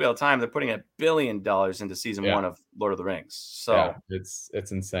 million into Wheel of Time. They're putting $1 billion into season 1 of Lord of the Rings. So it's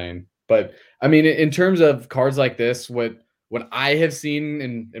insane. But I mean, in terms of cards like this, what I have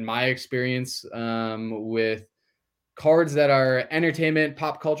seen in my experience with cards that are entertainment,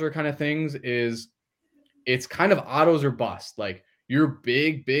 pop culture kind of things, is it's kind of autos or bust. Like, your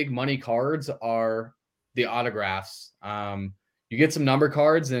big money cards are the autographs. You get some number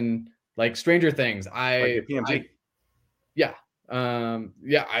cards, and like Stranger Things, if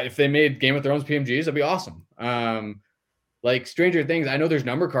they made Game of Thrones PMGs, that'd be awesome. Like Stranger Things, I know there's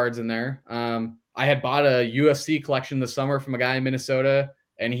number cards in there. I had bought a UFC collection this summer from a guy in Minnesota,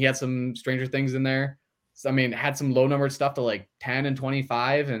 and he had some Stranger Things in there. So, I mean, had some low numbered stuff to like 10 and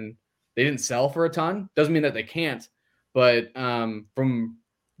 25, and they didn't sell for a ton. Doesn't mean that they can't, but from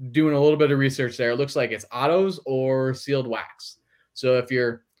doing a little bit of research there, it looks like it's autos or sealed wax. So if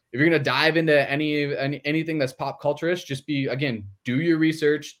you're going to dive into anything that's pop culture-ish, just do your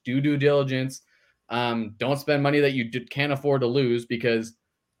research, do due diligence. Don't spend money that you can't afford to lose, because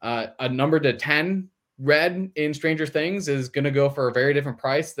a number to 10 red in Stranger Things is going to go for a very different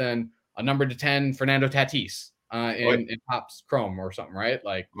price than a number to 10 Fernando Tatis in Topps Chrome or something, right?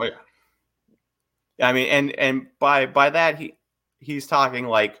 Like, I mean, and by that he's talking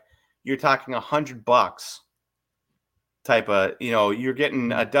like you're talking $100 type of, you're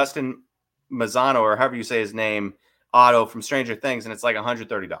getting a Dustin Mazzano, or however you say his name, auto from Stranger Things, and it's like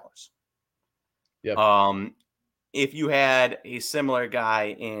 $130. Yep. If you had a similar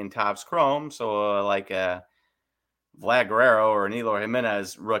guy in Topps Chrome, so like a Vlad Guerrero or an Eloy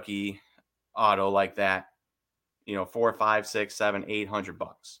Jimenez rookie auto like that, $400, $500, $600, $700,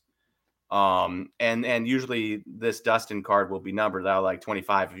 $800. And usually this Dustin card will be numbered out like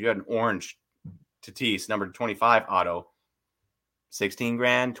 25. If you had an orange Tatis numbered 25 auto, 16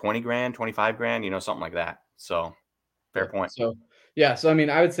 grand, 20 grand, 25 grand, something like that. So fair point. So I mean,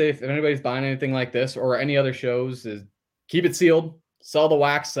 I would say if anybody's buying anything like this or any other shows, is keep it sealed, sell the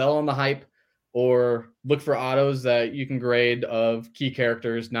wax, sell on the hype, or look for autos that you can grade of key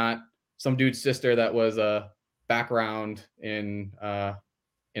characters, not some dude's sister that was a background in a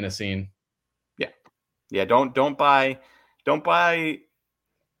scene. Yeah. Don't buy.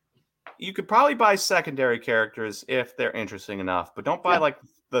 You could probably buy secondary characters if they're interesting enough, but don't buy like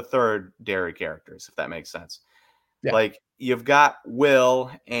the third dairy characters, if that makes sense. Yeah. Like you've got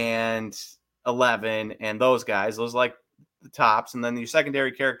Will and 11 and those guys, those like the tops. And then your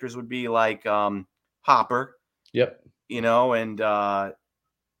secondary characters would be like Hopper. Yep. And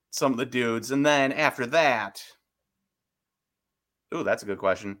some of the dudes. And then after that, that's a good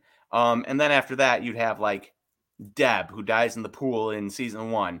question. And then after that, you'd have like Deb, who dies in the pool in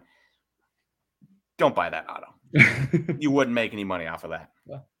season 1. Don't buy that auto. You wouldn't make any money off of that.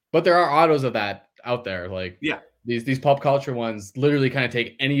 But there are autos of that out there. Like, these pop culture ones literally kind of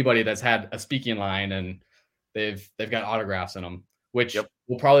take anybody that's had a speaking line and they've got autographs in them, which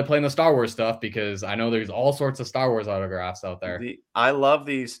we'll probably play in the Star Wars stuff, because I know there's all sorts of Star Wars autographs out there. I love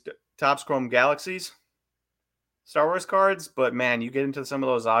these Topps Chrome Galaxies Star Wars cards, but man, you get into some of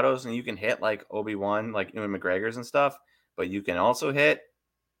those autos and you can hit like Obi-Wan, like Ewan McGregor's and stuff, but you can also hit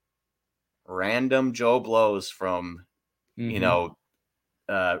random Joe Blows from,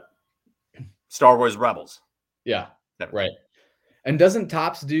 Star Wars Rebels. Yeah, right. And doesn't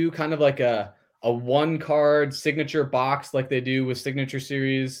Topps do kind of like a one card signature box like they do with Signature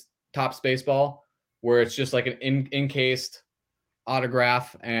Series Topps Baseball, where it's just like an encased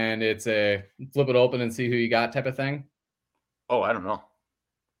autograph and it's a flip it open and see who you got type of thing? Oh, I don't know.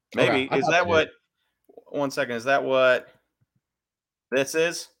 Maybe. Okay. Is that what? 1 second. Is that what this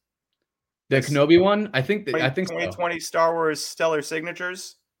is? The Kenobi one? I think 2020 Star Wars Stellar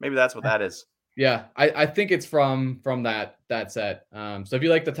Signatures. Maybe that's what that is. Yeah, I think it's from that set. So if you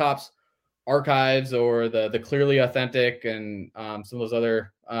like the Topps archives or the clearly authentic and some of those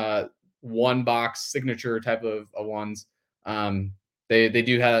other one box signature type of ones, they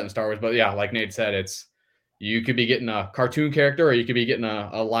do have that in Star Wars. But yeah, like Nate said, you could be getting a cartoon character or you could be getting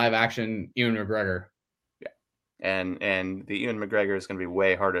a live action Ewan McGregor. Yeah, and the Ewan McGregor is going to be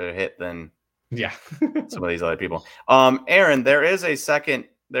way harder to hit than some of these other people. Aaron, there is a second.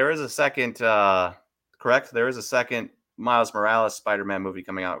 Correct? There is a second Miles Morales Spider-Man movie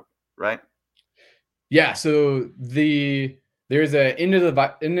coming out, right? Yeah. So there's a Into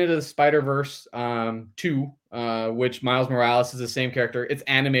the Spider-Verse 2, which Miles Morales is the same character. It's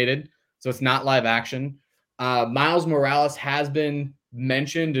animated, so it's not live action. Miles Morales has been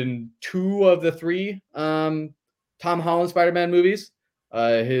mentioned in 2 of the 3 Tom Holland Spider-Man movies.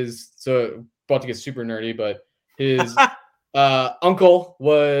 So about to get super nerdy, but his uncle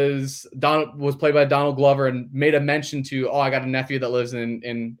was played by Donald Glover and made a mention to, I got a nephew that lives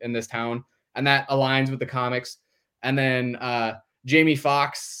in this town, and that aligns with the comics. And then Jamie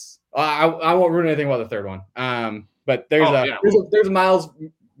Foxx. I won't ruin anything about the third one. But there's a Miles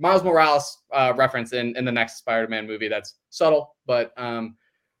Morales reference in the next Spider-Man movie that's subtle, but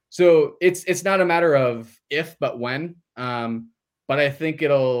so it's not a matter of if but when. But I think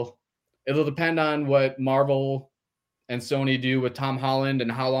it'll depend on what Marvel and Sony do with Tom Holland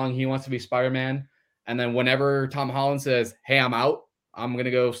and how long he wants to be Spider-Man. And then whenever Tom Holland says, "Hey, I'm out. I'm gonna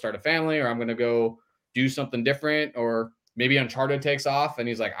go start a family, or I'm gonna go do something different," or maybe Uncharted takes off and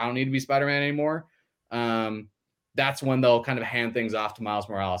he's like, I don't need to be Spider-Man anymore. That's when they'll kind of hand things off to Miles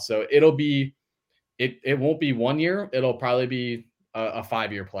Morales. So it won't be 1 year. It'll probably be a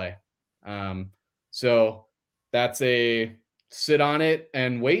 5-year play. So that's a sit on it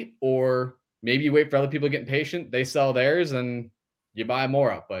and wait, or maybe you wait for other people to get impatient. They sell theirs and you buy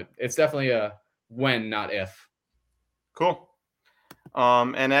more up, but it's definitely a when, not if. Cool.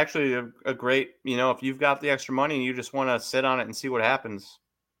 And actually a great, if you've got the extra money and you just want to sit on it and see what happens,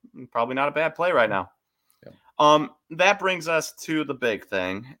 probably not a bad play right now. Yeah. That brings us to the big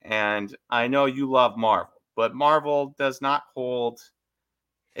thing. And I know you love Marvel, but Marvel does not hold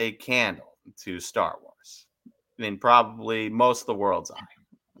a candle to Star Wars. I mean, probably most of the world's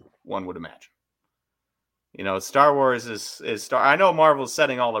eye, one would imagine. Star Wars is Star. I know Marvel's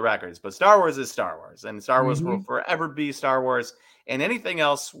setting all the records, but Star Wars is Star Wars, and Star Wars will forever be Star Wars, and anything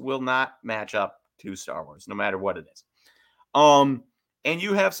else will not match up to Star Wars, no matter what it is. And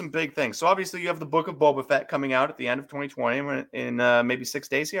you have some big things. So obviously you have the Book of Boba Fett coming out at the end of 2020 in maybe 6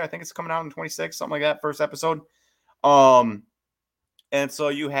 days here. I think it's coming out in 26, something like that, first episode. And so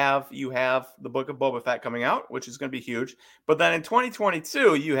you have the Book of Boba Fett coming out, which is going to be huge. But then in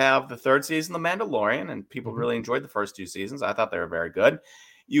 2022, you have the third season of The Mandalorian, and people really enjoyed the first 2 seasons. I thought they were very good.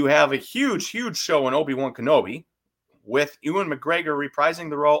 You have a huge, huge show in Obi-Wan Kenobi with Ewan McGregor reprising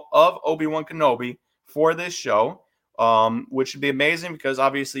the role of Obi-Wan Kenobi for this show, which should be amazing because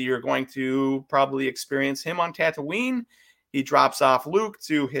obviously you're going to probably experience him on Tatooine. He drops off Luke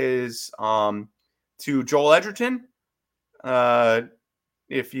to his to Joel Edgerton.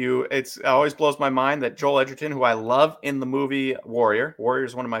 It always blows my mind that Joel Edgerton, who I love in the movie Warrior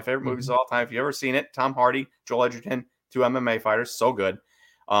is one of my favorite movies of all time. If you've ever seen it, Tom Hardy, Joel Edgerton, 2 MMA fighters, so good.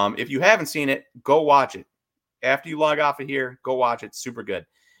 If you haven't seen it, go watch it. After you log off of here, go watch it. Super good.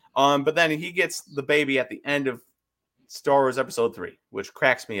 But then he gets the baby at the end of Star Wars Episode 3, which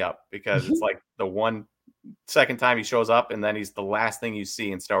cracks me up because it's like the 1 second time he shows up, and then he's the last thing you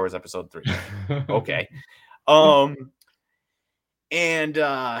see in Star Wars Episode 3. Okay.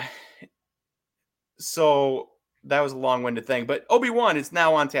 So that was a long-winded thing, but Obi-Wan is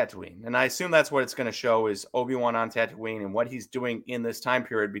now on Tatooine, and I assume that's what it's going to show is Obi-Wan on Tatooine and what he's doing in this time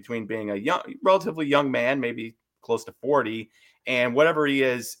period between being a relatively young man, maybe close to 40, and whatever he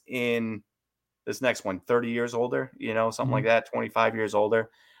is in this next one, 30 years older, something like that, 25 years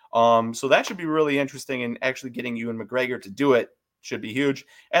older. So that should be really interesting, and actually getting Ewan McGregor to do it should be huge.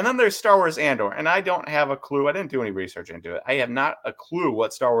 And then there's Star Wars Andor, and I don't have a clue. I didn't do any research into it. I have not a clue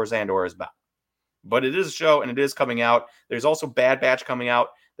what Star Wars Andor is about. But it is a show, and it is coming out. There's also Bad Batch coming out.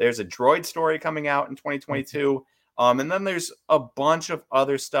 There's a droid story coming out in 2022. And then there's a bunch of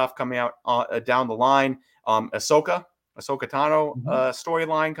other stuff coming out down the line. Ahsoka Tano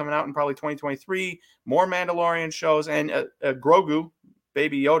storyline coming out in probably 2023. More Mandalorian shows, and Grogu,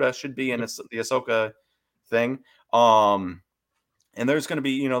 Baby Yoda, should be in the Ahsoka thing. And there's going to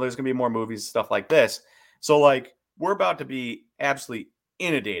be more movies, stuff like this. So like we're about to be absolutely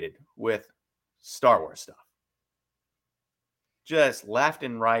inundated with Star Wars stuff. Just left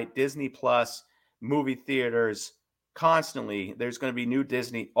and right, Disney Plus, movie theaters, constantly. There's going to be new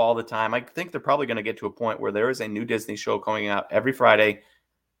Disney all the time. I think they're probably going to get to a point where there is a new Disney show coming out every Friday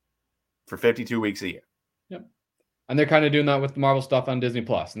for 52 weeks a year. Yep. And they're kind of doing that with the Marvel stuff on Disney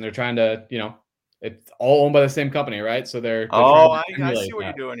Plus, and they're trying to, it's all owned by the same company, right? So they're I see what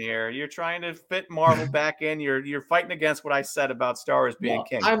you're doing here. You're trying to fit Marvel back in. You're fighting against what I said about Star Wars being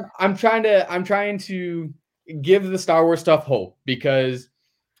king. I'm trying to give the Star Wars stuff hope, because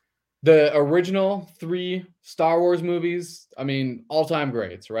the original 3 Star Wars movies, I mean, all-time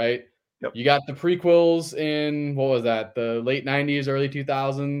greats, right? Yep. You got the prequels in, what was that, the late 90s, early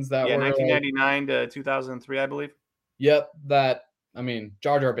 2000s? That were 1999 to 2003, I believe. Yep,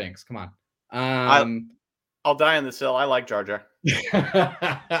 Jar Jar Binks, come on. I'll die on this hill. I like Jar Jar.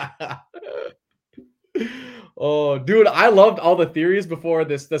 Oh, dude, I loved all the theories before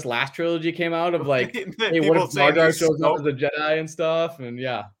this last trilogy came out of like, hey, what if Jar Jar shows up as a Jedi and stuff? And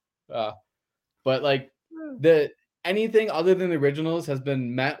yeah, but like anything other than the originals has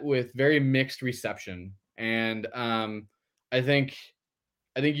been met with very mixed reception, and I think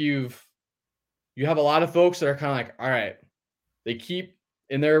you have a lot of folks that are kind of like, all right, they keep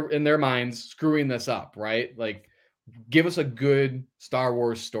in their minds screwing this up, right? Like, give us a good Star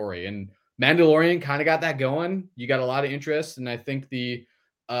Wars story. And Mandalorian kind of got that going. You got a lot of interest, and I think the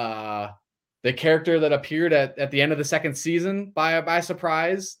character that appeared at the end of the second season by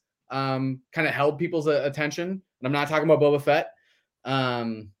surprise kind of held people's attention. And I'm not talking about Boba Fett.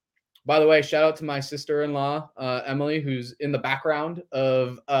 By the way, shout out to my sister-in-law Emily, who's in the background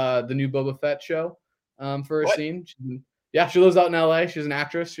of the new Boba Fett show for a scene. Yeah, she lives out in LA. She's an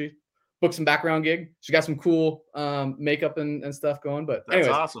actress. She booked some background gig. She got some cool makeup and stuff going. But That's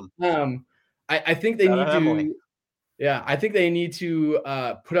anyways, awesome. I think they Shout need out Emily. to. Yeah, I think they need to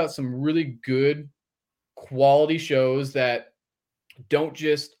put out some really good quality shows that don't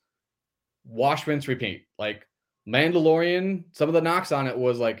just wash, rinse, repeat. Like Mandalorian, some of the knocks on it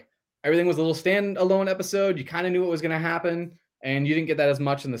was like everything was a little standalone episode. You kind of knew what was going to happen, and you didn't get that as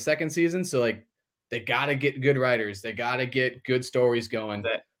much in the second season. So like they got to get good writers. They got to get good stories going.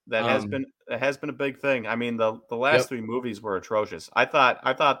 That has been a big thing. I mean, the last Yep. 3 movies were atrocious. I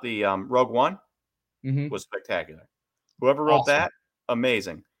thought the Rogue One Mhm. was spectacular. Whoever wrote Awesome. that,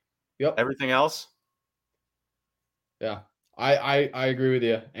 amazing. Yep. Everything else, Yeah, I agree with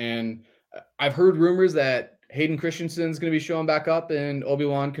you. And I've heard rumors that Hayden Christensen's going to be showing back up in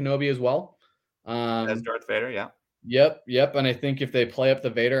Obi-Wan Kenobi as well. as Darth Vader, yeah. Yep. And I think if they play up the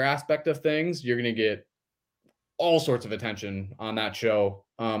Vader aspect of things, you're going to get all sorts of attention on that show,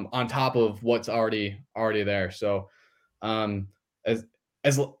 on top of what's already there. So, as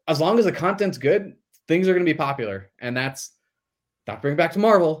long as the content's good, things are going to be popular, and that's not bring back to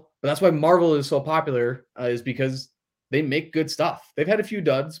Marvel, but that's why Marvel is so popular, is because they make good stuff. They've had a few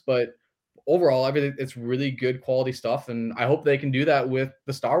duds, but overall, everything it's really good quality stuff, and I hope they can do that with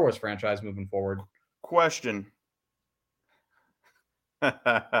the Star Wars franchise moving forward. Question.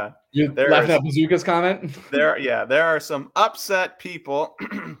 You laughing at Bazooka's comment? There are some upset people,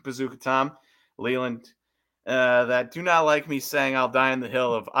 Bazooka Tom, Leland, that do not like me saying I'll die on the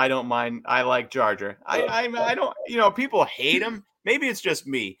hill of I don't mind. I like Jar Jar. I don't. People hate him. Maybe it's just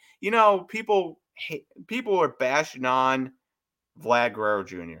me. People are bashing on Vlad Guerrero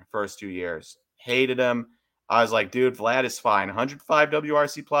Jr. first 2 years. Hated him. I was like, dude, Vlad is fine. 105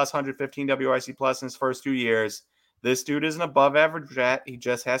 WRC plus, 115 WRC plus in his first 2 years. This dude is an above average jet. He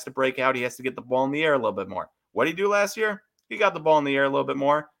just has to break out. He has to get the ball in the air a little bit more. What did he do last year? He got the ball in the air a little bit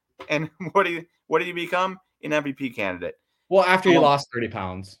more. And what did he become? An MVP candidate. Well, after he lost 30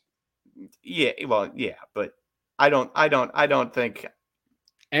 pounds. Yeah, but I don't think.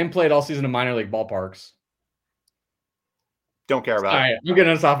 And played all season in minor league ballparks. Don't care about it. All right, I'm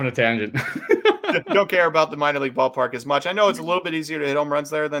getting us off on a tangent. Don't care about the minor league ballpark as much. I know it's a little bit easier to hit home runs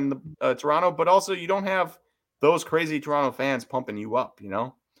there than Toronto, but also you don't have those crazy Toronto fans pumping you up,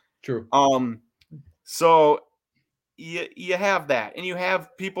 True. So you have that, and you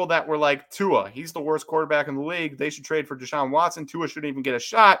have people that were like Tua. He's the worst quarterback in the league. They should trade for Deshaun Watson. Tua shouldn't even get a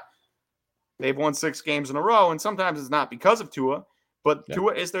shot. They've won 6 games in a row, and sometimes it's not because of Tua, but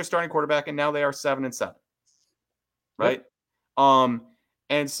Tua is their starting quarterback, and now they are 7-7. Right? Yep.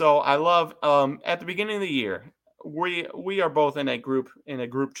 And so I love at the beginning of the year, we are both in a group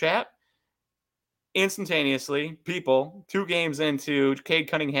chat. Instantaneously, people 2 games into Cade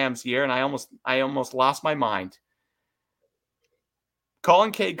Cunningham's year, and I almost lost my mind.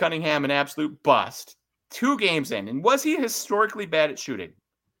 Calling Cade Cunningham an absolute bust 2 games in. And was he historically bad at shooting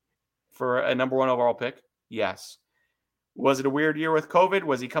for a number 1 overall pick? Yes. Was it a weird year with COVID?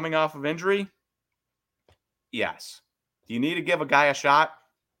 Was he coming off of injury? Yes. Do you need to give a guy a shot?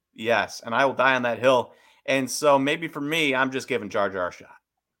 Yes. And I will die on that hill. And so maybe for me, I'm just giving Jar Jar a shot.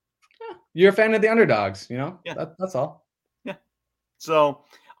 You're a fan of the underdogs, Yeah. That's all. Yeah. So,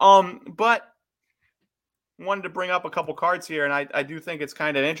 but wanted to bring up a couple cards here, and I do think it's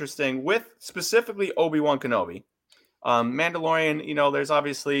kind of interesting with specifically Obi-Wan Kenobi. Mandalorian, there's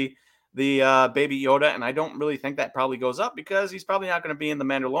obviously the Baby Yoda, and I don't really think that probably goes up because he's probably not going to be in the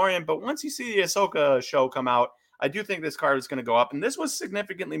Mandalorian. But once you see the Ahsoka show come out, I do think this card is going to go up. And this was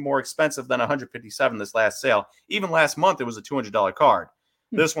significantly more expensive than $157 this last sale. Even last month, it was a $200 card.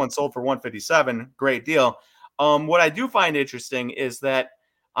 This one sold for $157. Great deal. What I do find interesting is that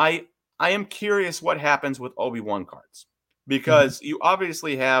I am curious what happens with Obi-Wan cards, because you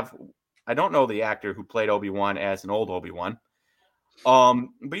obviously have, I don't know the actor who played Obi-Wan as an old Obi-Wan,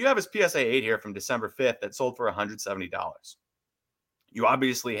 but you have his PSA 8 here from December 5th that sold for $170. You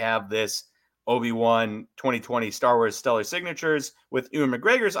obviously have this Obi-Wan 2020 Star Wars Stellar Signatures with Ewan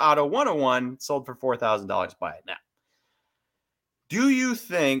McGregor's Auto 101 sold for $4,000. Buy it now. Do you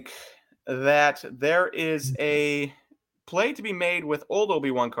think that there is a play to be made with old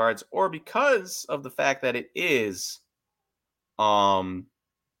Obi-Wan cards, or because of the fact that it is Ewan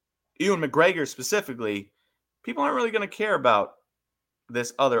McGregor specifically, people aren't really going to care about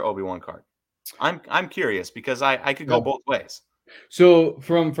this other Obi-Wan card? I'm curious because I could go both ways. So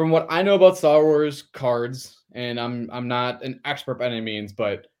from what I know about Star Wars cards, and I'm not an expert by any means,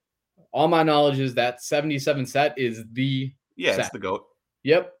 but all my knowledge is that 77 set is the set. It's the GOAT.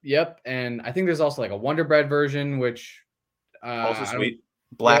 Yep. And I think there's also like a Wonder Bread version, which also sweet.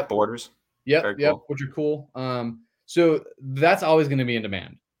 Black borders. Yep, cool. Which are cool. So that's always going to be in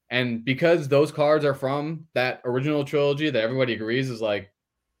demand. And because those cards are from that original trilogy that everybody agrees is like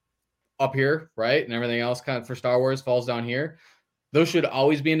up here, right? And everything else kind of for Star Wars falls down here. Those should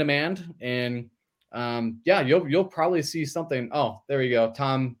always be in demand. And yeah, you'll probably see something. Oh, there you go.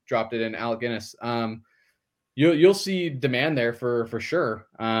 Tom dropped it in, Alec Guinness. You'll see demand there for sure.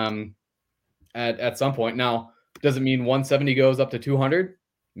 At some point. Now, does it mean 170 goes up to 200?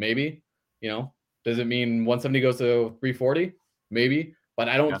 Maybe. Does it mean 170 goes to 340? Maybe. But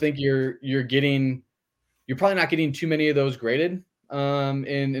I don't think you're probably not getting too many of those graded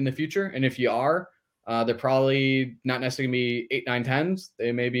in the future. And if you are, they're probably not necessarily gonna be 8, 9, 10s.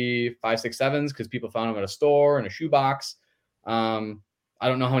 They may be 5, 6, 7s because people found them at a store in a shoebox. I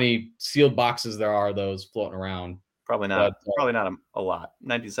don't know how many sealed boxes there are of those floating around. Probably not. Probably not a lot.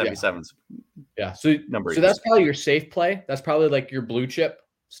 1977s. Yeah. So that's probably your safe play. That's probably like your blue chip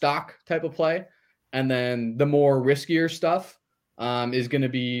stock type of play. And then the more riskier stuff is going to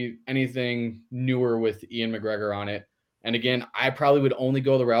be anything newer with Ian McGregor on it. And again, I probably would only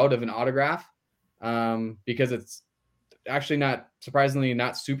go the route of an autograph because it's actually surprisingly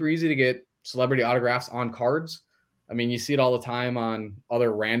not super easy to get celebrity autographs on cards. I mean, you see it all the time on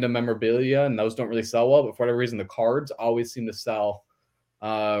other random memorabilia, and those don't really sell well. But for whatever reason, the cards always seem to sell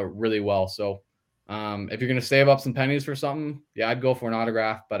really well. So if you're going to save up some pennies for something, yeah, I'd go for an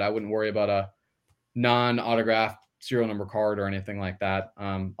autograph, but I wouldn't worry about a non-autographed serial number card or anything like that.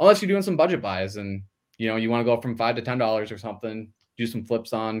 Unless you're doing some budget buys and, you want to go from $5 to $10 or something, do some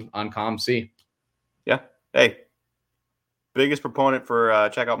flips on ComC. Yeah. Hey, biggest proponent for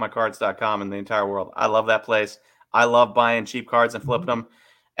checkoutmycards.com in the entire world. I love that place. I love buying cheap cards and flipping them.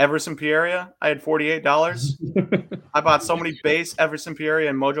 Everson Pereira, I had $48. I bought so many base Everson Pereira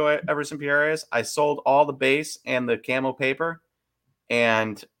and Mojo Everson Pereiras. I sold all the base and the camo paper,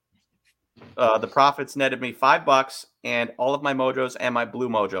 and the profits netted me $5 and all of my Mojos and my blue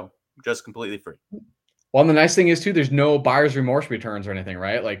Mojo just completely free. Well, and the nice thing is too, there's no buyer's remorse returns or anything,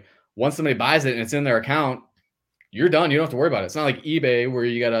 right? Like once somebody buys it and it's in their account, you're done. You don't have to worry about it. It's not like eBay where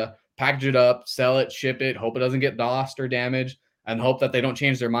you got to package it up, sell it, ship it, hope it doesn't get lost or damaged, and hope that they don't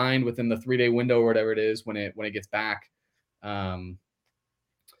change their mind within the 3-day window or whatever it is when it gets back. Yeah,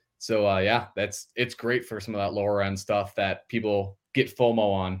 it's great for some of that lower end stuff that people get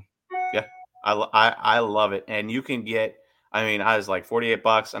FOMO on. Yeah, I love it. And you can get, I was like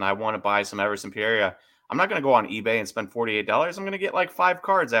 $48 and I want to buy some Everson Pereira. I'm not going to go on eBay and spend $48. I'm going to get like 5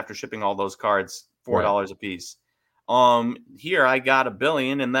 cards after shipping all those cards, $4 a piece. Here I got $1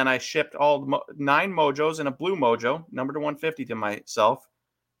 billion, and then I shipped all 9 Mojos and a blue Mojo, numbered to 150 to myself,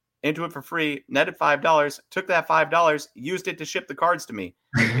 into it for free, netted $5, took that $5, used it to ship the cards to me.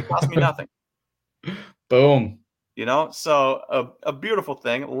 It cost me nothing. Boom. So a beautiful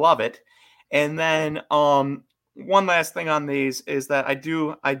thing. Love it. And then one last thing on these is that I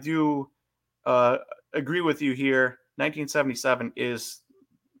do agree with you here. 1977 is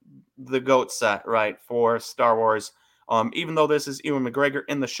the GOAT set, right, for Star Wars. Even though this is Ewan McGregor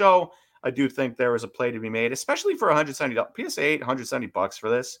in the show, I do think there was a play to be made, especially for $170. PSA 8, $170 for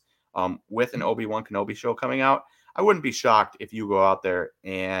this, with an Obi-Wan Kenobi show coming out. I wouldn't be shocked if you go out there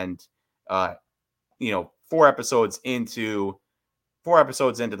and, 4 episodes into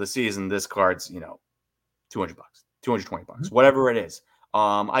the season, this card's, $200, $220, whatever it is.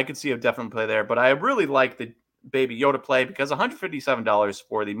 I could see a definite play there, but I really like the Baby Yoda play because $157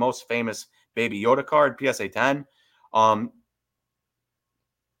 for the most famous Baby Yoda card, PSA 10.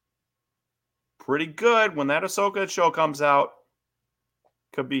 Pretty good. When that Ahsoka show comes out,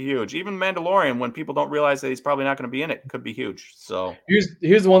 could be huge. Even Mandalorian, when people don't realize that he's probably not going to be in it, could be huge. So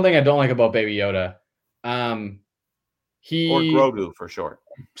here's the one thing I don't like about Baby Yoda. Or Grogu for short.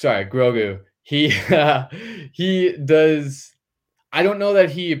 Sorry, Grogu. He does. I don't know that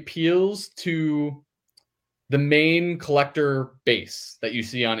he appeals to the main collector base that you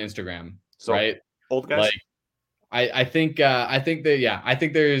see on Instagram, so, right? Old guys. Like, I think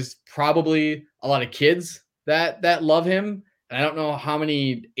there's probably a lot of kids that love him, and I don't know how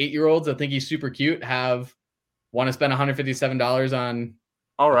many 8-year-olds that think he's super cute want to spend $157 on.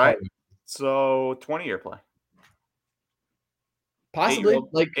 All right, so 20-year play. Possibly,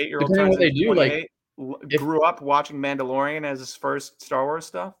 8-year-old depending on what they do. Grew up watching Mandalorian as his first Star Wars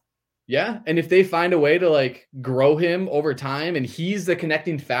stuff. Yeah, and if they find a way to grow him over time, and he's the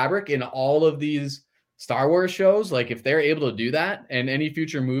connecting fabric in all of these Star Wars shows, if they're able to do that in any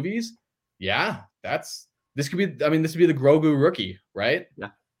future movies, yeah, this could be the Grogu rookie, right?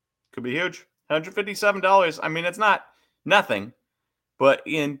 Yeah, could be huge. $157. It's not nothing, but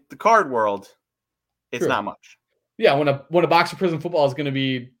in the card world, it's not much. Yeah, when a box of Prison Football is going to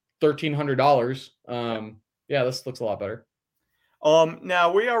be $1,300, Yeah, this looks a lot better.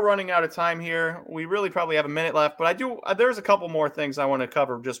 Now we are running out of time here. We really probably have a minute left, but there's a couple more things I want to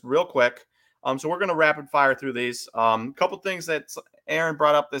cover just real quick. So we're going to rapid fire through these. Couple things that Aaron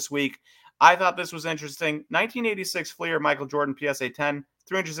brought up this week. I thought this was interesting. 1986 Fleer Michael Jordan PSA 10,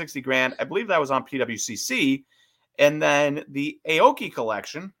 360 grand. I believe that was on PWCC. And then the Aoki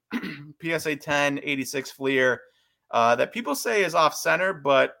collection, PSA 10, 86 Fleer, that people say is off center,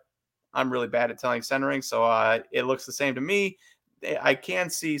 but I'm really bad at telling centering, so it looks the same to me. I can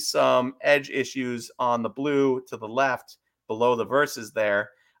see some edge issues on the blue to the left below the verses there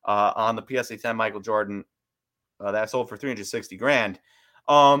on the PSA 10 Michael Jordan that sold for 360 grand.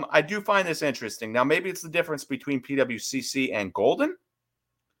 I do find this interesting. Now, maybe it's the difference between PWCC and Golden.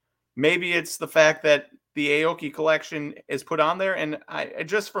 Maybe it's the fact that the Aoki collection is put on there. And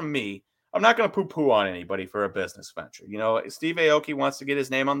just from me, I'm not going to poo-poo on anybody for a business venture. You know, Steve Aoki wants to get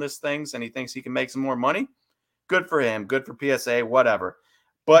his name on this things and he thinks he can make some more money. Good for him. Good for PSA, whatever.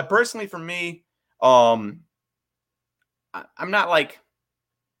 But personally, for me, I'm not like,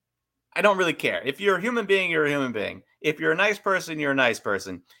 I don't really care. If you're a human being, you're a human being. If you're a nice person, you're a nice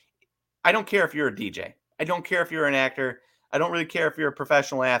person. I don't care if you're a DJ. I don't care if you're an actor. I don't really care if you're a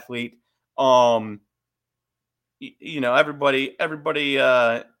professional athlete. You know, everybody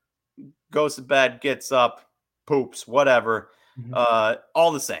goes to bed, gets up, poops, whatever.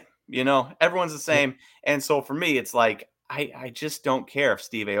 All the same. You know, everyone's the same. And so for me, it's like, I just don't care if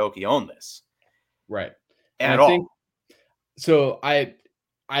Steve Aoki owned this. Right. At all. So I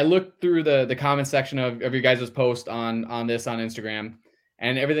looked through the comment section of your guys' post on this on Instagram,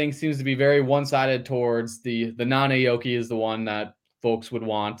 and everything seems to be very one-sided towards the non-Aoki is the one that folks would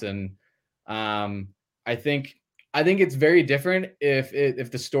want. And I think it's very different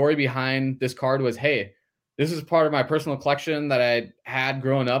if the story behind this card was, hey, this is part of my personal collection that I had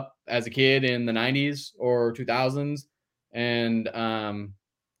growing up as a kid in the 90s or 2000s. And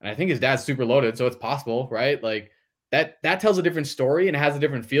I think his dad's super loaded, so it's possible, right? Like that tells a different story and it has a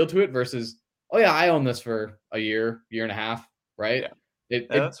different feel to it versus, oh yeah, I own this for a year and a half, right? Yeah.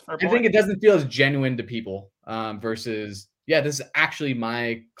 That's fair point. I think it doesn't feel as genuine to people versus, yeah, this is actually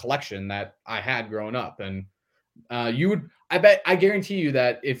my collection that I had growing up. And I guarantee you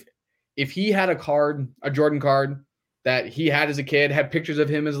that if he had a Jordan card that he had as a kid, had pictures of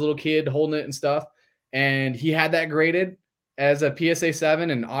him as a little kid holding it and stuff, and he had that graded as a PSA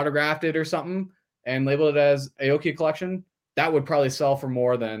 7 and autographed it or something and labeled it as Aoki collection, that would probably sell for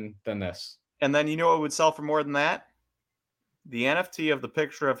more than this. And then you know what would sell for more than that? The NFT of the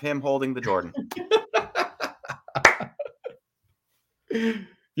picture of him holding the Jordan.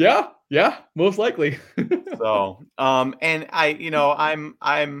 Yeah, most likely. So, and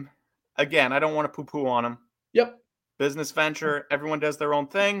I'm again, I don't want to poo-poo on him. Yep. Business venture. Everyone does their own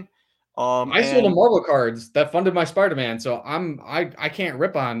thing. I sold him Marvel cards that funded my Spider-Man, so I can't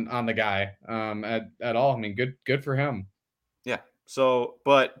rip on the guy at all. I mean, good for him. Yeah. So,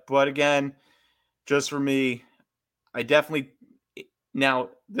 but again, just for me, I definitely now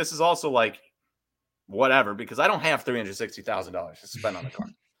this is also like whatever because I don't have $360,000 to spend on the card.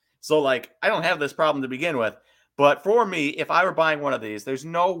 So like I don't have this problem to begin with. But for me, if I were buying one of these, there's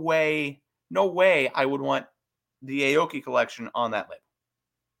no way I would want the Aoki collection on that label.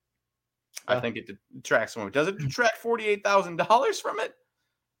 I think it detracts from it. Does it detract $48,000 from it?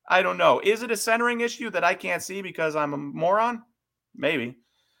 I don't know. Is it a centering issue that I can't see because I'm a moron? Maybe.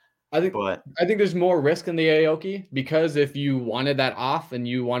 I think there's more risk in the Aoki because if you wanted that off and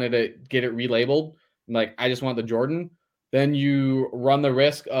you wanted to get it relabeled, like I just want the Jordan, then you run the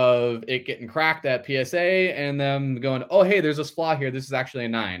risk of it getting cracked at PSA and them going, oh, hey, there's this flaw here. This is actually a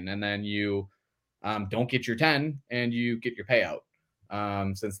 9. And then you don't get your 10 and you get your payout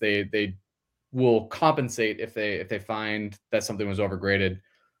since they will compensate if they find that something was overgraded,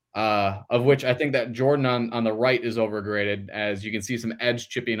 of which I think that Jordan on the right is overgraded, as you can see some edge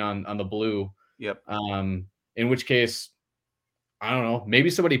chipping on the blue. Yep. In which case, I don't know, maybe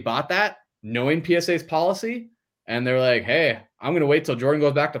somebody bought that knowing PSA's policy, and they're like, hey, I'm going to wait till Jordan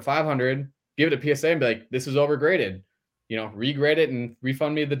goes back to 500, give it to PSA and be like, this is overgraded, regrade it and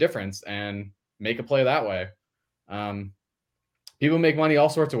refund me the difference and make a play that way. People make money all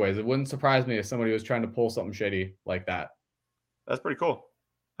sorts of ways. It wouldn't surprise me if somebody was trying to pull something shady like that. That's pretty cool.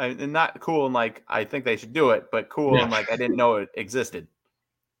 And not cool and like I think they should do it, but cool and like I didn't know it existed.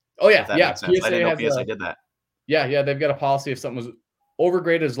 Oh yeah, yeah. I didn't know PSA did that. Yeah. They've got a policy if something was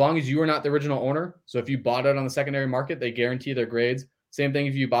overgraded as long as you were not the original owner. So if you bought it on the secondary market, they guarantee their grades. Same thing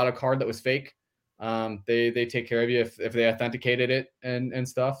if you bought a card that was fake. They take care of you if they authenticated it and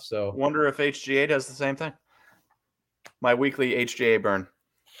stuff. So wonder if HGA does the same thing. My weekly HGA burn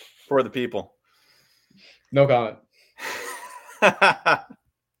for the people. No comment.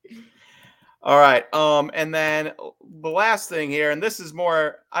 All right. And then the last thing here, and this is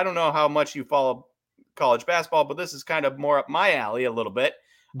more, I don't know how much you follow college basketball, but this is kind of more up my alley a little bit.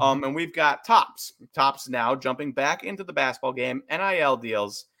 And we've got Tops now jumping back into the basketball game, NIL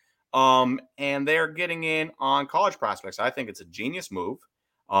deals. And they're getting in on college prospects. I think it's a genius move.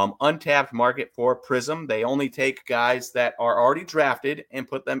 Untapped market for Prism. They only take guys that are already drafted and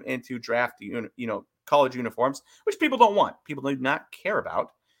put them into college uniforms, which people don't want. People do not care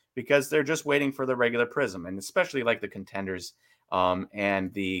about because they're just waiting for the regular Prism, and especially like the Contenders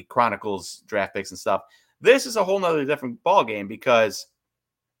and the Chronicles draft picks and stuff. This is a whole nother different ball game because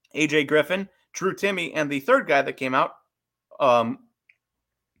AJ Griffin, Drew Timme, and the third guy that came out, I'll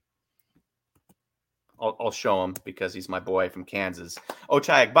show him because he's my boy from Kansas,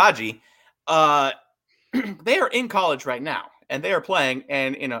 Ochai Agbaji. They are in college right now, and they are playing.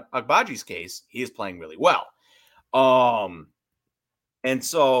 And in Agbaji's case, he is playing really well. And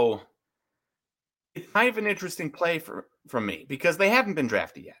so it's kind of an interesting play from me because they haven't been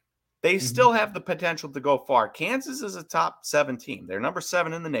drafted yet. They still have the potential to go far. Kansas is a top 7 team. They're number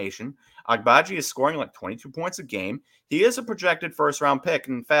 7 in the nation. Agbaji is scoring like 22 points a game. He is a projected first-round pick.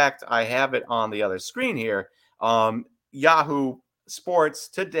 In fact, I have it on the other screen here. Yahoo Sports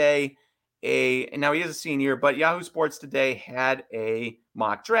today, now he is a senior, but Yahoo Sports today had a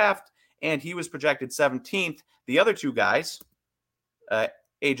mock draft, and he was projected 17th. The other two guys,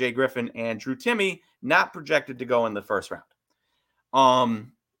 AJ Griffin and Drew Timme, not projected to go in the first round.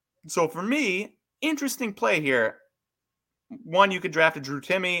 So for me, interesting play here. One, you could draft a Drew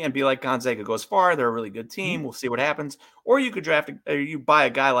Timme and be like, Gonzaga goes far. They're a really good team. We'll see what happens. Or you could you buy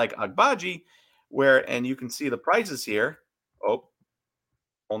a guy like Agbaji, and you can see the prices here. Oh,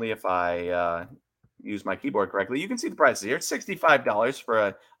 only if I use my keyboard correctly. You can see the prices here. It's $65 for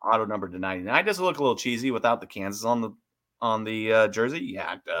an auto number to 99. Does it look a little cheesy without the Kansas on the jersey?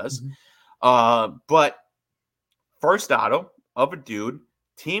 Yeah, it does. But first auto of a dude.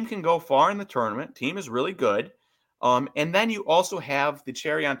 Team can go far in the tournament. Team is really good. And then you also have the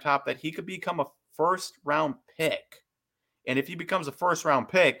cherry on top that he could become a first-round pick. And if he becomes a first-round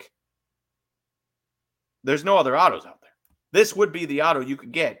pick, there's no other autos out there. This would be the auto you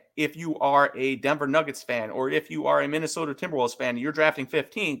could get if you are a Denver Nuggets fan or if you are a Minnesota Timberwolves fan and you're drafting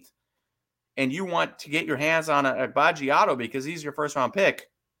 15th and you want to get your hands on a Agbaji auto because he's your first-round pick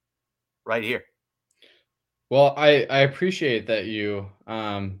right here. Well, I appreciate that you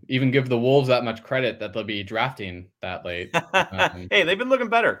even give the Wolves that much credit that they'll be drafting that late. Hey, they've been looking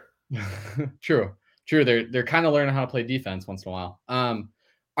better. True. They're kind of learning how to play defense once in a while.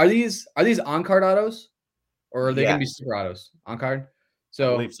 Are these on-card autos, or are they going to be super autos on card?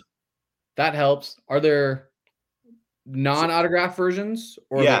 So that helps. Are there non-autograph versions?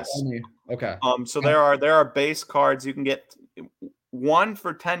 Or yes. Okay. So there are base cards you can get. One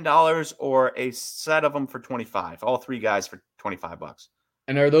for $10 or a set of them for $25. All 3 guys for $25.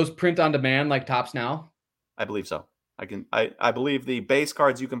 And are those print on demand like Tops now? I believe so. I believe the base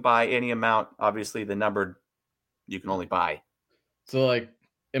cards you can buy any amount. Obviously, the numbered you can only buy. So, like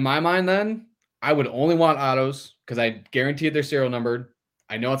in my mind, then I would only want autos because I guaranteed they're serial numbered.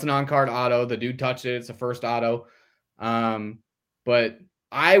 I know it's an on-card auto. The dude touched it. It's a first auto. But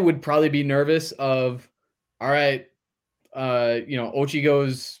I would probably be nervous of, all right, Ochi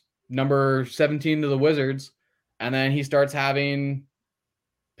goes number 17 to the Wizards, and then he starts having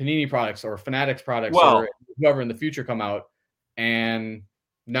Panini products or Fanatics products or whoever in the future come out, and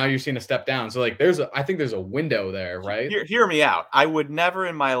now you're seeing a step down. So like I think there's a window there, right? Hear me out. I would never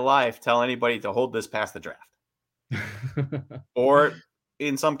in my life tell anybody to hold this past the draft. Or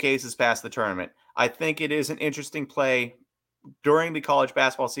in some cases past the tournament. I think it is an interesting play during the college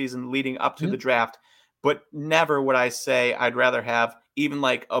basketball season leading up to the draft. But never would I say I'd rather have even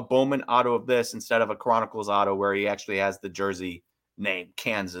like a Bowman auto of this instead of a Chronicles auto where he actually has the jersey name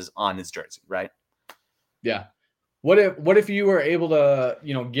Kansas on his jersey, right? Yeah. What if you were able to,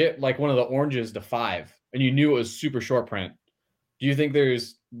 get like one of the oranges to 5 and you knew it was super short print? Do you think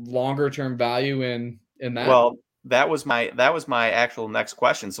there's longer term value in that? Well, that was my actual next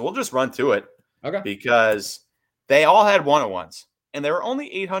question. So we'll just run to it. Okay. Because they all had 101s and they were only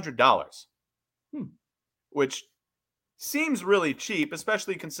 $800. Which seems really cheap,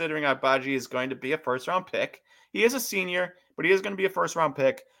 especially considering Agbaji is going to be a first-round pick. He is a senior, but he is going to be a first-round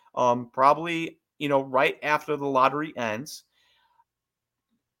pick, probably, right after the lottery ends.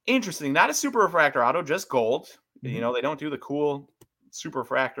 Interesting. Not a super refractor auto, just gold. They don't do the cool super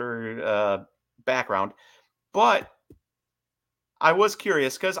refractor background. But I was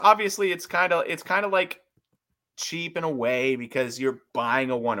curious because obviously it's kind of like cheap in a way because you're buying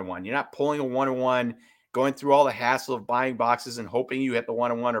a 101. You're not pulling a 101 going through all the hassle of buying boxes and hoping you hit the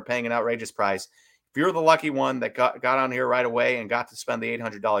 1-in-1 or paying an outrageous price. If you're the lucky one that got on here right away and got to spend the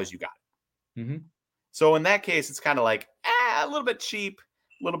 $800, you got it. Mm-hmm. So in that case, it's kind of like a little bit cheap,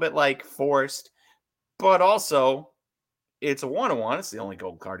 a little bit like forced, but also it's a 1-in-1. It's the only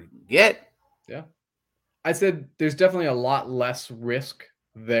gold card you can get. Yeah. I said there's definitely a lot less risk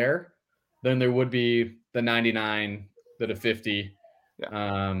there than there would be the 99, the 50,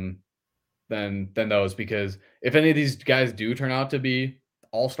 than those, because if any of these guys do turn out to be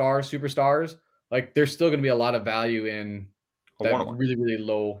all-stars, superstars, like there's still going to be a lot of value in that really, really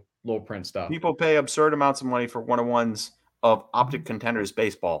low print stuff. People pay absurd amounts of money for 1-in-1s of Optic Contenders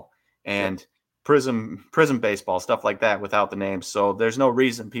baseball and Prism baseball, stuff like that without the names. So there's no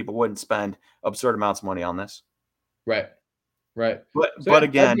reason people wouldn't spend absurd amounts of money on this. Right. But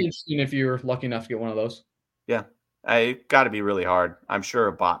again, that'd be interesting if you're lucky enough to get one of those. Yeah. It got to be really hard. I'm sure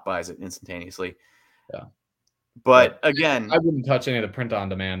a bot buys it instantaneously. Yeah. But again, I wouldn't touch any of the print on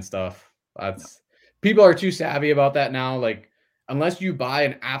demand stuff. People are too savvy about that now. Like, unless you buy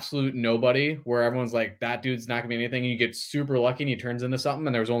an absolute nobody where everyone's like, that dude's not gonna be anything, and you get super lucky and he turns into something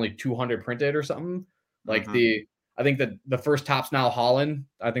and there's only 200 printed or something. Like I think that the first Topps Now Holland,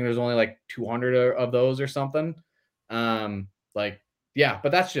 I think there's only like 200 of those or something. But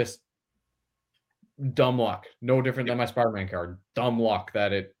that's just dumb luck. No different than my Spider-Man card. Dumb luck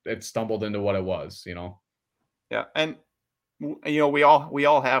that it stumbled into what it was, you know? Yeah. And, you know, we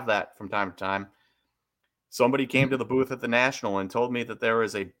all have that from time to time. Somebody came to the booth at the National and told me that there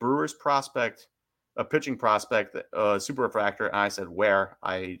was a Brewers prospect, a pitching prospect, super refractor. And I said, where?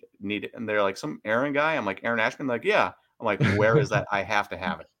 I need it. And they're like, some Aaron guy? I'm like, Aaron Ashman? Like, yeah. I'm like, where is that? I have to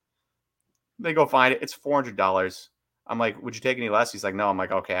have it. They go find it. It's $400. I'm like, would you take any less? He's like, no. I'm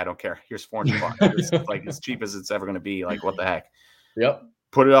like, okay, I don't care. Here's $400. It's like as cheap as it's ever going to be. Like, what the heck? Yep.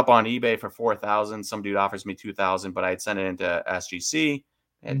 Put it up on eBay for $4,000. Some dude offers me $2,000, but I had sent it into SGC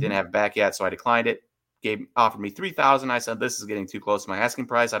and didn't have it back yet, so I declined it. Offered me $3,000. I said, this is getting too close to my asking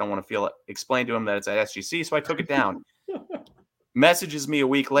price. I don't want to explain to him that it's at SGC, so I took it down. Messages me a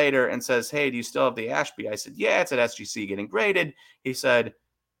week later and says, hey, do you still have the Ashby? I said, yeah, it's at SGC getting graded. He said,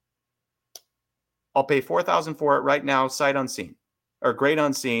 I'll pay $4,000 for it right now, sight unseen, or grade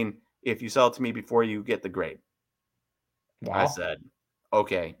unseen, if you sell it to me before you get the grade. Wow. I said,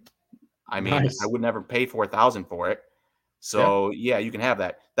 okay. I mean, nice. I would never pay $4,000 for it. So yeah, you can have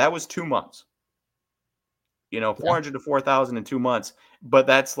that. That was 2 months. You know, 400 to 4,000 in 2 months. But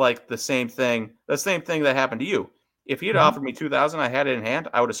that's like the same thing. The same thing that happened to you. If he had offered me 2,000, I had it in hand,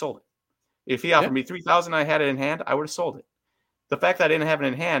 I would have sold it. If he offered me 3,000, I had it in hand, I would have sold it. The fact that I didn't have it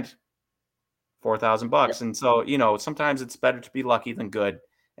in hand, $4,000. And so, you know, sometimes it's better to be lucky than good.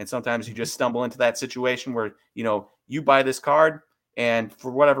 And sometimes you just stumble into that situation where, you know, you buy this card and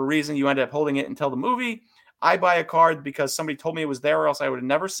for whatever reason, you end up holding it until the movie. I buy a card because somebody told me it was there or else I would have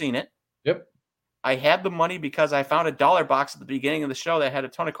never seen it. Yep. I had the money because I found a dollar box at the beginning of the show that had a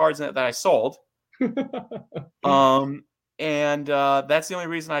ton of cards in it that I sold. And that's the only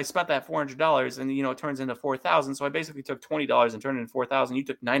reason I spent that $400. And, you know, it turns into $4,000. So I basically took $20 and turned it into $4,000. You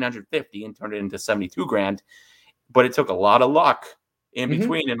took $950 and turned it into $72,000. But it took a lot of luck in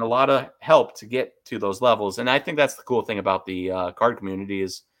between and a lot of help to get to those levels. And I think that's the cool thing about the card community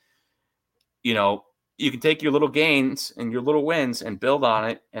is, you know, you can take your little gains and your little wins and build on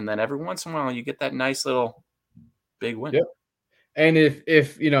it. And then every once in a while you get that nice little big win. Yep. And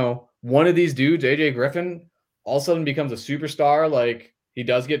if you know, one of these dudes, AJ Griffin, all of a sudden becomes a superstar, like he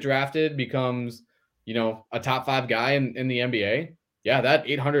does get drafted, becomes, you know, a top 5 guy in the NBA. Yeah, that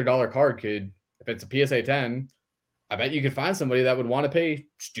 $800 card could, if it's a PSA 10, I bet you could find somebody that would want to pay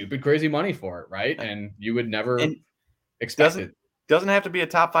stupid, crazy money for it, right? And you would never expect it. Doesn't have to be a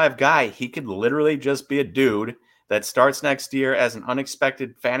top 5 guy. He could literally just be a dude that starts next year as an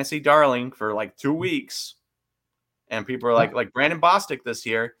unexpected fantasy darling for like 2 weeks. And people are like Brandon Bostic this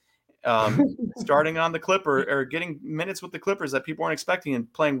year, starting on the Clipper or getting minutes with the Clippers that people weren't expecting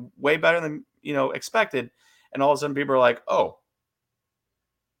and playing way better than, you know, expected. And all of a sudden people are like, oh,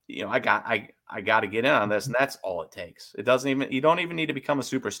 you know, I got to get in on this. And that's all it takes. You don't even need to become a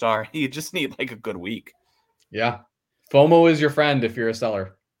superstar. You just need like a good week. Yeah. FOMO is your friend if you're a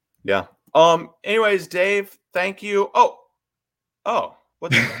seller. Yeah. Anyways, Dave, thank you. Oh,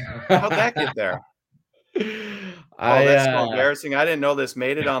 how'd that get there? That's so embarrassing. I didn't know this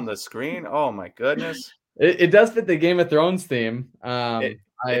made it on the screen. Oh my goodness. It does fit the Game of Thrones theme. Well,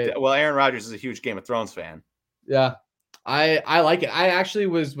 Aaron Rodgers is a huge Game of Thrones fan. Yeah. I like it. I actually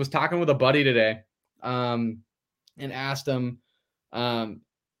was talking with a buddy today, and asked him,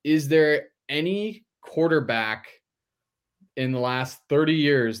 is there any quarterback in the last 30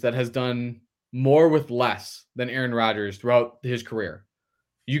 years that has done more with less than Aaron Rodgers throughout his career.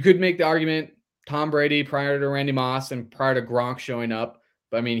 You could make the argument Tom Brady prior to Randy Moss and prior to Gronk showing up.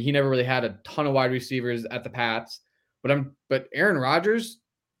 But I mean, he never really had a ton of wide receivers at the Pats. But Aaron Rodgers,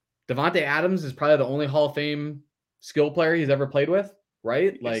 Devontae Adams is probably the only Hall of Fame skill player he's ever played with,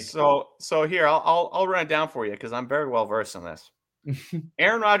 right? Like, so here I'll run it down for you because I'm very well versed on this.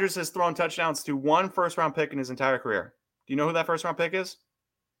 Aaron Rodgers has thrown touchdowns to one first-round pick in his entire career. Do you know who that first-round pick is?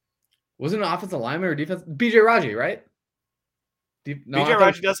 Wasn't it an offensive lineman or defense? BJ Raji, right? BJ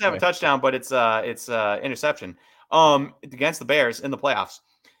Raji does have a touchdown, but it's interception against the Bears in the playoffs.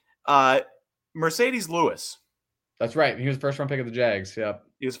 Mercedes Lewis. That's right. He was first round pick of the Jags. Yep.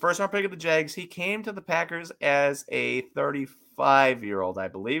 He was first round pick of the Jags. He came to the Packers as a 35-year-old, I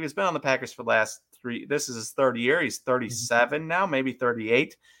believe. He's been on the Packers for the last three. This is his third year. He's 37 now, maybe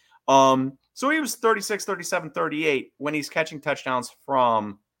 38. So he was 36, 37, 38 when he's catching touchdowns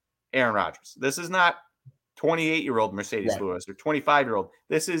from Aaron Rodgers. This is not 28-year-old Mercedes Lewis or 25-year-old.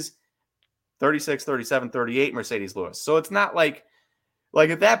 This is 36, 37, 38 Mercedes Lewis. So it's not like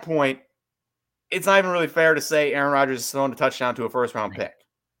at that point, it's not even really fair to say Aaron Rodgers is throwing a touchdown to a first-round pick.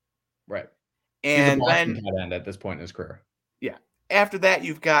 Right. And then tight end at this point in his career. Yeah. After that,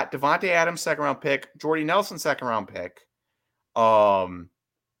 you've got Devontae Adams, second-round pick, Jordy Nelson, second-round pick,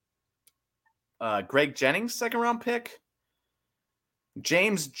 Greg Jennings, second-round pick,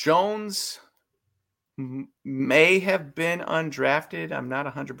 James Jones may have been undrafted. I'm not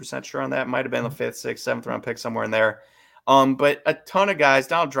 100% sure on that. Might have been the 5th, 6th, 7th-round pick somewhere in there. But a ton of guys.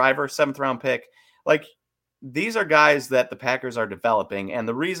 Donald Driver, 7th-round pick. Like, these are guys that the Packers are developing, and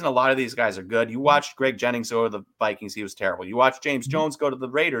the reason a lot of these guys are good, you watched Greg Jennings go to the Vikings, he was terrible. You watched James Jones go to the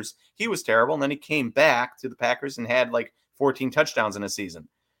Raiders, he was terrible, and then he came back to the Packers and had like 14 touchdowns in a season.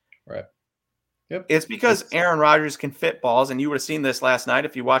 Right. Yep. It's because Aaron Rodgers can fit balls, and you would have seen this last night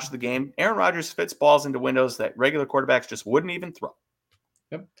if you watched the game. Aaron Rodgers fits balls into windows that regular quarterbacks just wouldn't even throw.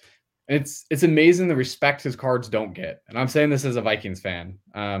 Yep. It's amazing the respect his cards don't get. And I'm saying this as a Vikings fan.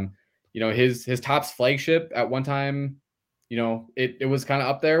 His Topps flagship at one time, it was kind of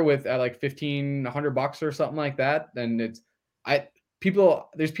up there with at like $1,500 or something like that. And there's people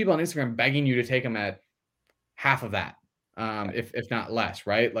on Instagram begging you to take him at half of that, if not less,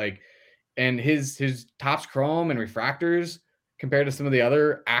 right? Like, and his Topps chrome and refractors compared to some of the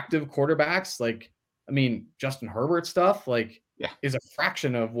other active quarterbacks, like, I mean, Justin Herbert stuff, like, is a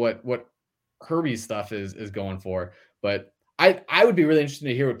fraction of what Herbie's stuff is going for. But I would be really interested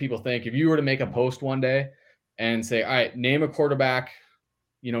to hear what people think. If you were to make a post one day and say, all right, name a quarterback,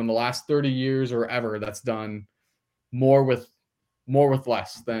 in the last 30 years or ever that's done more with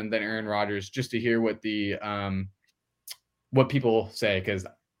less than Aaron Rodgers, just to hear what the what people say, because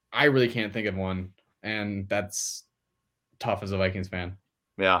I really can't think of one, and that's tough as a Vikings fan.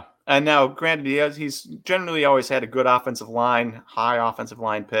 Yeah. And now, granted, he's generally always had a good offensive line, high offensive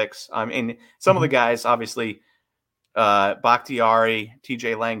line picks. I mean, some of the guys, obviously, Bakhtiari,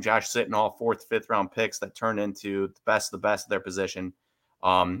 TJ Lang, Josh Sitton, all 4th, 5th round picks that turned into the best of their position.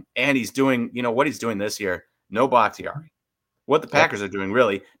 And he's doing, what he's doing this year. No Bakhtiari. What the Packers are doing,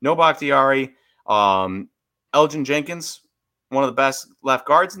 really. No Bakhtiari. Elgin Jenkins, one of the best left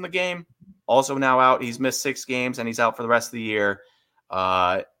guards in the game, also now out. He's missed 6 games, and he's out for the rest of the year.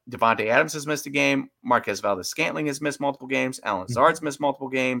 Devontae Adams has missed a game. Marquez Valdes-Scantling has missed multiple games. Alan Lazard's missed multiple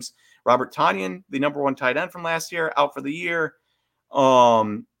games. Robert Tonyan, the number 1 tight end from last year, out for the year.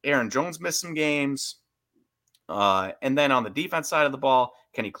 Aaron Jones missed some games. And then on the defense side of the ball,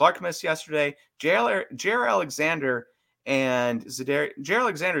 Kenny Clark missed yesterday. Jaire Alexander and Jaire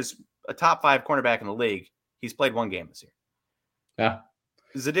Alexander's a top 5 cornerback in the league. He's played 1 game this year. Yeah.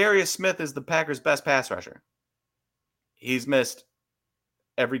 Zadarius Smith is the Packers' best pass rusher. He's missed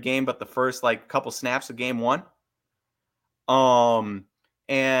every game but the first couple snaps of game 1.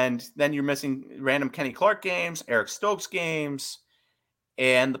 And then you're missing random Kenny Clark games, Eric Stokes games,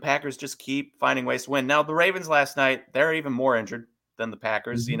 and the Packers just keep finding ways to win. Now, the Ravens last night, they're even more injured than the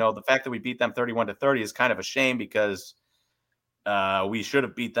Packers. The fact that we beat them 31-30 is kind of a shame because we should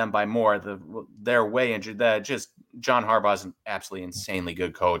have beat them by more. They're way injured. John Harbaugh's an absolutely insanely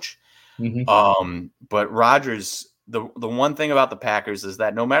good coach. But Rodgers, the one thing about the Packers is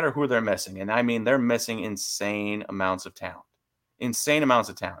that no matter who they're missing, and I mean they're missing insane amounts of talent.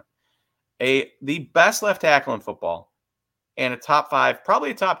 The best left tackle in football and a top 5,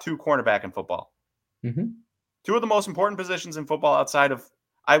 probably a top 2 cornerback in football. 2 of the most important positions in football outside of,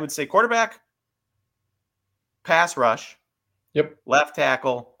 I would say, quarterback, pass rush, left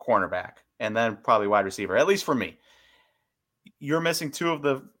tackle, cornerback, and then probably wide receiver, at least for me. You're missing 2 of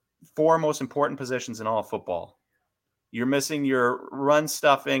the 4 most important positions in all of football. You're missing your run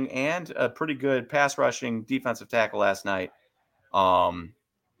stuffing and a pretty good pass rushing defensive tackle last night.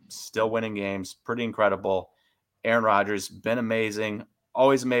 Still winning games. Pretty incredible. Aaron Rodgers, been amazing.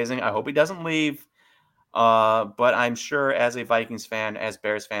 Always amazing. I hope he doesn't leave. But I'm sure as a Vikings fan, as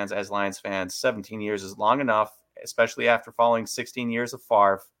Bears fans, as Lions fans, 17 years is long enough, especially after following 16 years of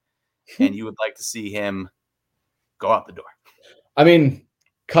Favre, and you would like to see him go out the door. I mean,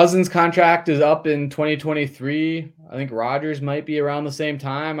 Cousins' contract is up in 2023. I think Rodgers might be around the same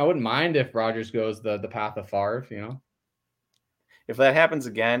time. I wouldn't mind if Rodgers goes the path of Favre, you know? If that happens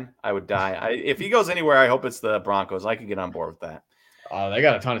again, I would die. If he goes anywhere, I hope it's the Broncos. I could get on board with that. They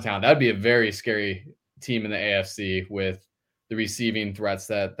got a ton of talent. That'd be a very scary team in the AFC with the receiving threats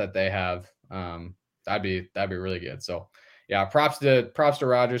that they have. That'd be really good. So yeah, props to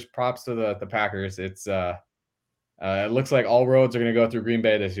Rodgers, props to the Packers. It's it looks like all roads are going to go through Green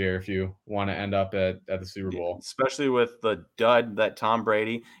Bay this year if you want to end up at the Super Bowl. Especially with the dud that Tom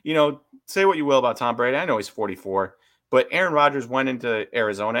Brady, say what you will about Tom Brady. I know he's 44, but Aaron Rodgers went into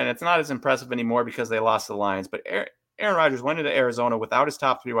Arizona, and it's not as impressive anymore because they lost to the Lions. But Aaron Rodgers went into Arizona without his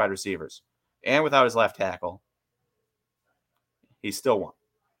top 3 wide receivers and without his left tackle. He still won,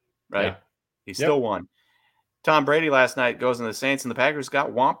 right? Yeah. He still won. Tom Brady last night goes in the Saints, and the Packers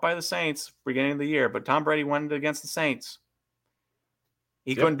got whomped by the Saints beginning of the year, but Tom Brady went against the Saints.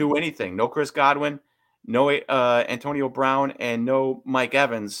 He couldn't do anything. No Chris Godwin, no Antonio Brown, and no Mike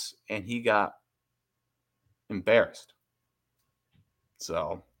Evans, and he got embarrassed.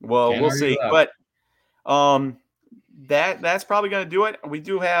 So, we'll see. But that's probably going to do it. We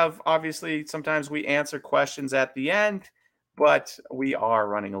do have, obviously, sometimes we answer questions at the end, but we are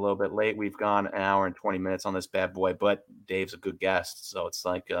running a little bit late. We've gone an hour and 20 minutes on this bad boy, but Dave's a good guest, so it's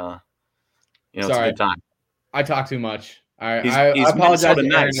like, it's a good time. I talk too much. I apologize.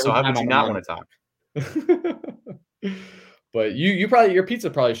 So how would you not want to talk? But your pizza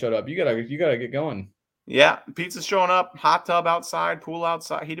probably showed up. You gotta get going. Yeah, pizza's showing up. Hot tub outside, pool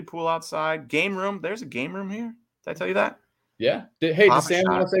outside, heated pool outside, game room. There's a game room here. Did I tell you that? Yeah. Does Sam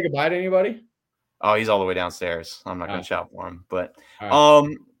want to say goodbye to anybody? Oh, he's all the way downstairs. I'm not going to shout for him. But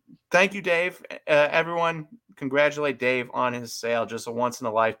thank you, Dave. Everyone, congratulate Dave on his sale. Just a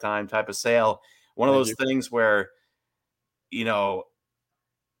once-in-a-lifetime type of sale. One of those things where, student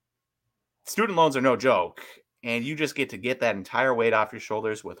loans are no joke, and you just get to get that entire weight off your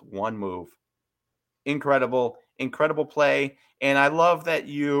shoulders with one move. Incredible play. And I love that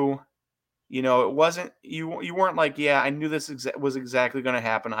it wasn't you weren't like, yeah, I knew this was exactly going to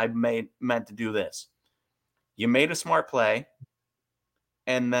happen. I meant to do this. You made a smart play,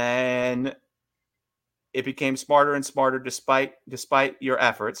 and then it became smarter and smarter despite your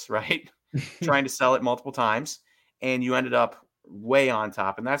efforts, right? Trying to sell it multiple times, and you ended up way on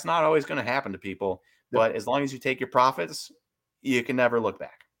top. And that's not always going to happen to people, but as long as you take your profits, you can never look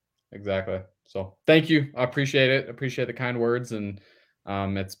back. Exactly. So thank you. I appreciate it. Appreciate the kind words. And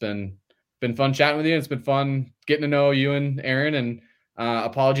it's been fun chatting with you. It's been fun getting to know you and Aaron. And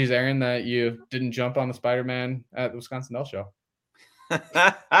apologies, Aaron, that you didn't jump on the Spider-Man at the Wisconsin Dells show.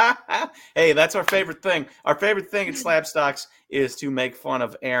 Hey, that's our favorite thing. Our favorite thing at Slabstocks is to make fun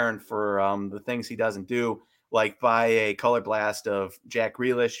of Aaron for the things he doesn't do, like buy a color blast of Jack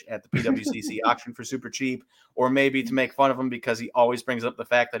Grealish at the PWCC auction for super cheap, or maybe to make fun of him because he always brings up the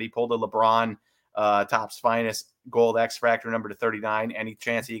fact that he pulled a LeBron Topps Finest Gold X Factor number to 39 any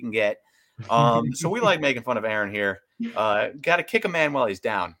chance he can get. So we like making fun of Aaron here. Got to kick a man while he's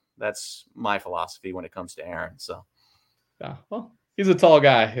down. That's my philosophy when it comes to Aaron. So, yeah, well, he's a tall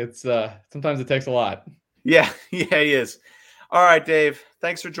guy. It's sometimes it takes a lot. Yeah, he is. All right, Dave.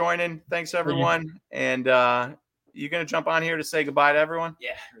 Thanks for joining. Thanks, everyone. And you going to jump on here to say goodbye to everyone?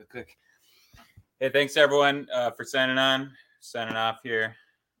 Yeah, real quick. Hey, thanks, everyone, for signing off here.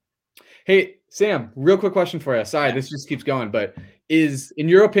 Hey, Sam, real quick question for you. Sorry, this just keeps going. But in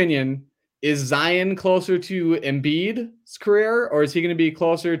your opinion, is Zion closer to Embiid's career, or is he going to be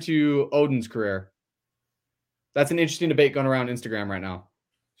closer to Odin's career? That's an interesting debate going around Instagram right now.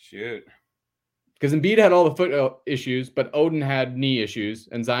 Shoot. Because Embiid had all the foot issues, but Odin had knee issues,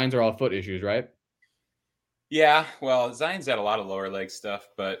 and Zion's are all foot issues, right? Yeah, well, Zion's had a lot of lower leg stuff,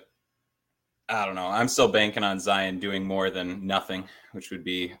 but I don't know. I'm still banking on Zion doing more than nothing, which would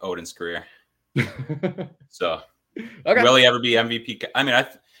be Odin's career. So, okay. Will he ever be MVP? I mean,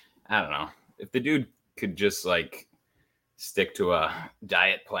 I don't know. If the dude could just stick to a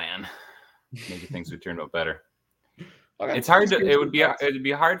diet plan, maybe things would turn out better. Okay. It's hard it would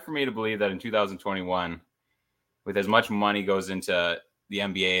be hard for me to believe that in 2021, with as much money goes into the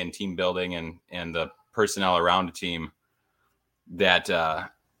NBA and team building and the personnel around a team, that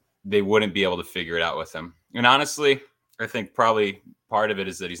they wouldn't be able to figure it out with him. And honestly, I think probably part of it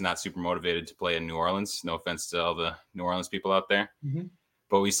is that he's not super motivated to play in New Orleans. No offense to all the New Orleans people out there. Mm-hmm.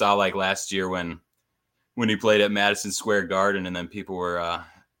 But we saw like last year when he played at Madison Square Garden, and then people were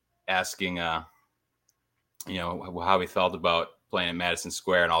asking, how he felt about playing at Madison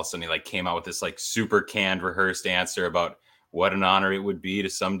Square, and all of a sudden he like came out with this like super canned, rehearsed answer about what an honor it would be to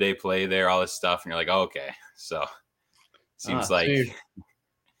someday play there, all this stuff, and you're like, oh, okay, so seems like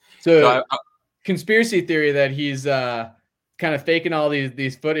so conspiracy theory that he's kind of faking all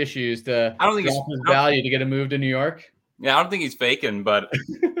these foot issues to I don't think drop his value to get a move to New York. Yeah, I don't think he's faking, but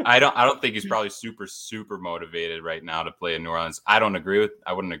I don't think he's probably super motivated right now to play in New Orleans. I wouldn't agree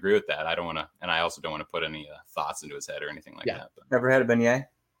with that. I don't want to, and I also don't want to put any thoughts into his head or anything like that. But Never had a beignet?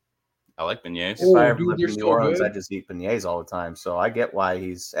 I like beignets. If I ever lived in New Orleans, I just eat beignets all the time. So I get why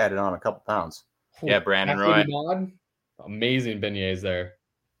he's added on a couple pounds. Yeah, Brandon Cafe Roy. du Monde, amazing beignets there.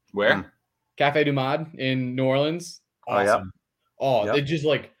 Where? Cafe du Monde in New Orleans. Awesome. It just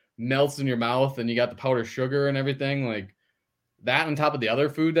like melts in your mouth, and you got the powdered sugar and everything like that on top of the other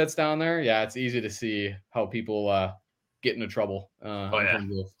food that's down there. Yeah, it's easy to see how people get into trouble.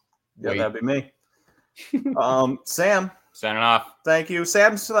 That'd be me. Sam, signing off. Thank you,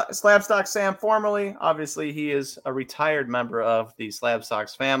 Sam. Slabstox Sam, formerly, obviously, he is a retired member of the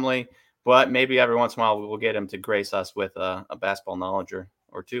Slabstox family, but maybe every once in a while we'll get him to grace us with a basketball knowledge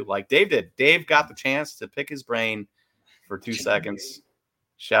or two, like Dave did. Dave got the chance to pick his brain for 2 seconds.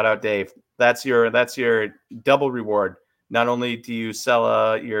 Shout out, Dave. That's your double reward. Not only do you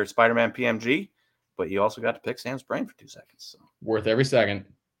sell your Spider-Man PMG, but you also got to pick Sam's brain for 2 seconds. So. Worth every second.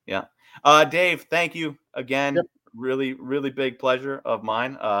 Yeah. Dave, thank you again. Yep. Really, really big pleasure of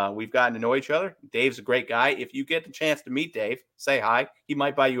mine. We've gotten to know each other. Dave's a great guy. If you get the chance to meet Dave, say hi. He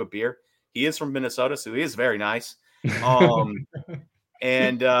might buy you a beer. He is from Minnesota, so he is very nice.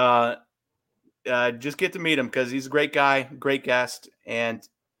 And just get to meet him because he's a great guy, great guest, and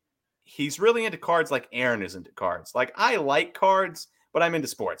he's really into cards like Aaron is into cards. Like, I like cards, but I'm into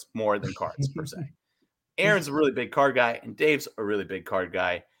sports more than cards per se. Aaron's a really big card guy, and Dave's a really big card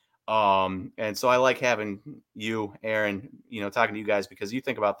guy. And so I like having you, Aaron, talking to you guys because you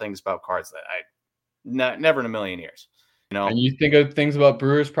think about things about cards that I never in a million years. And you think of things about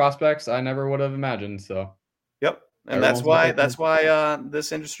Brewers prospects I never would have imagined. So, yep. And that's why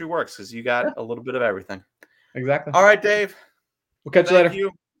this industry works, because you got a little bit of everything. Exactly. All right, Dave. We'll catch you later.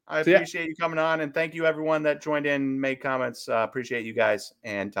 I appreciate you coming on, and thank you everyone that joined in, made comments. Appreciate you guys,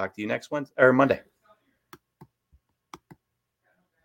 and talk to you next Monday.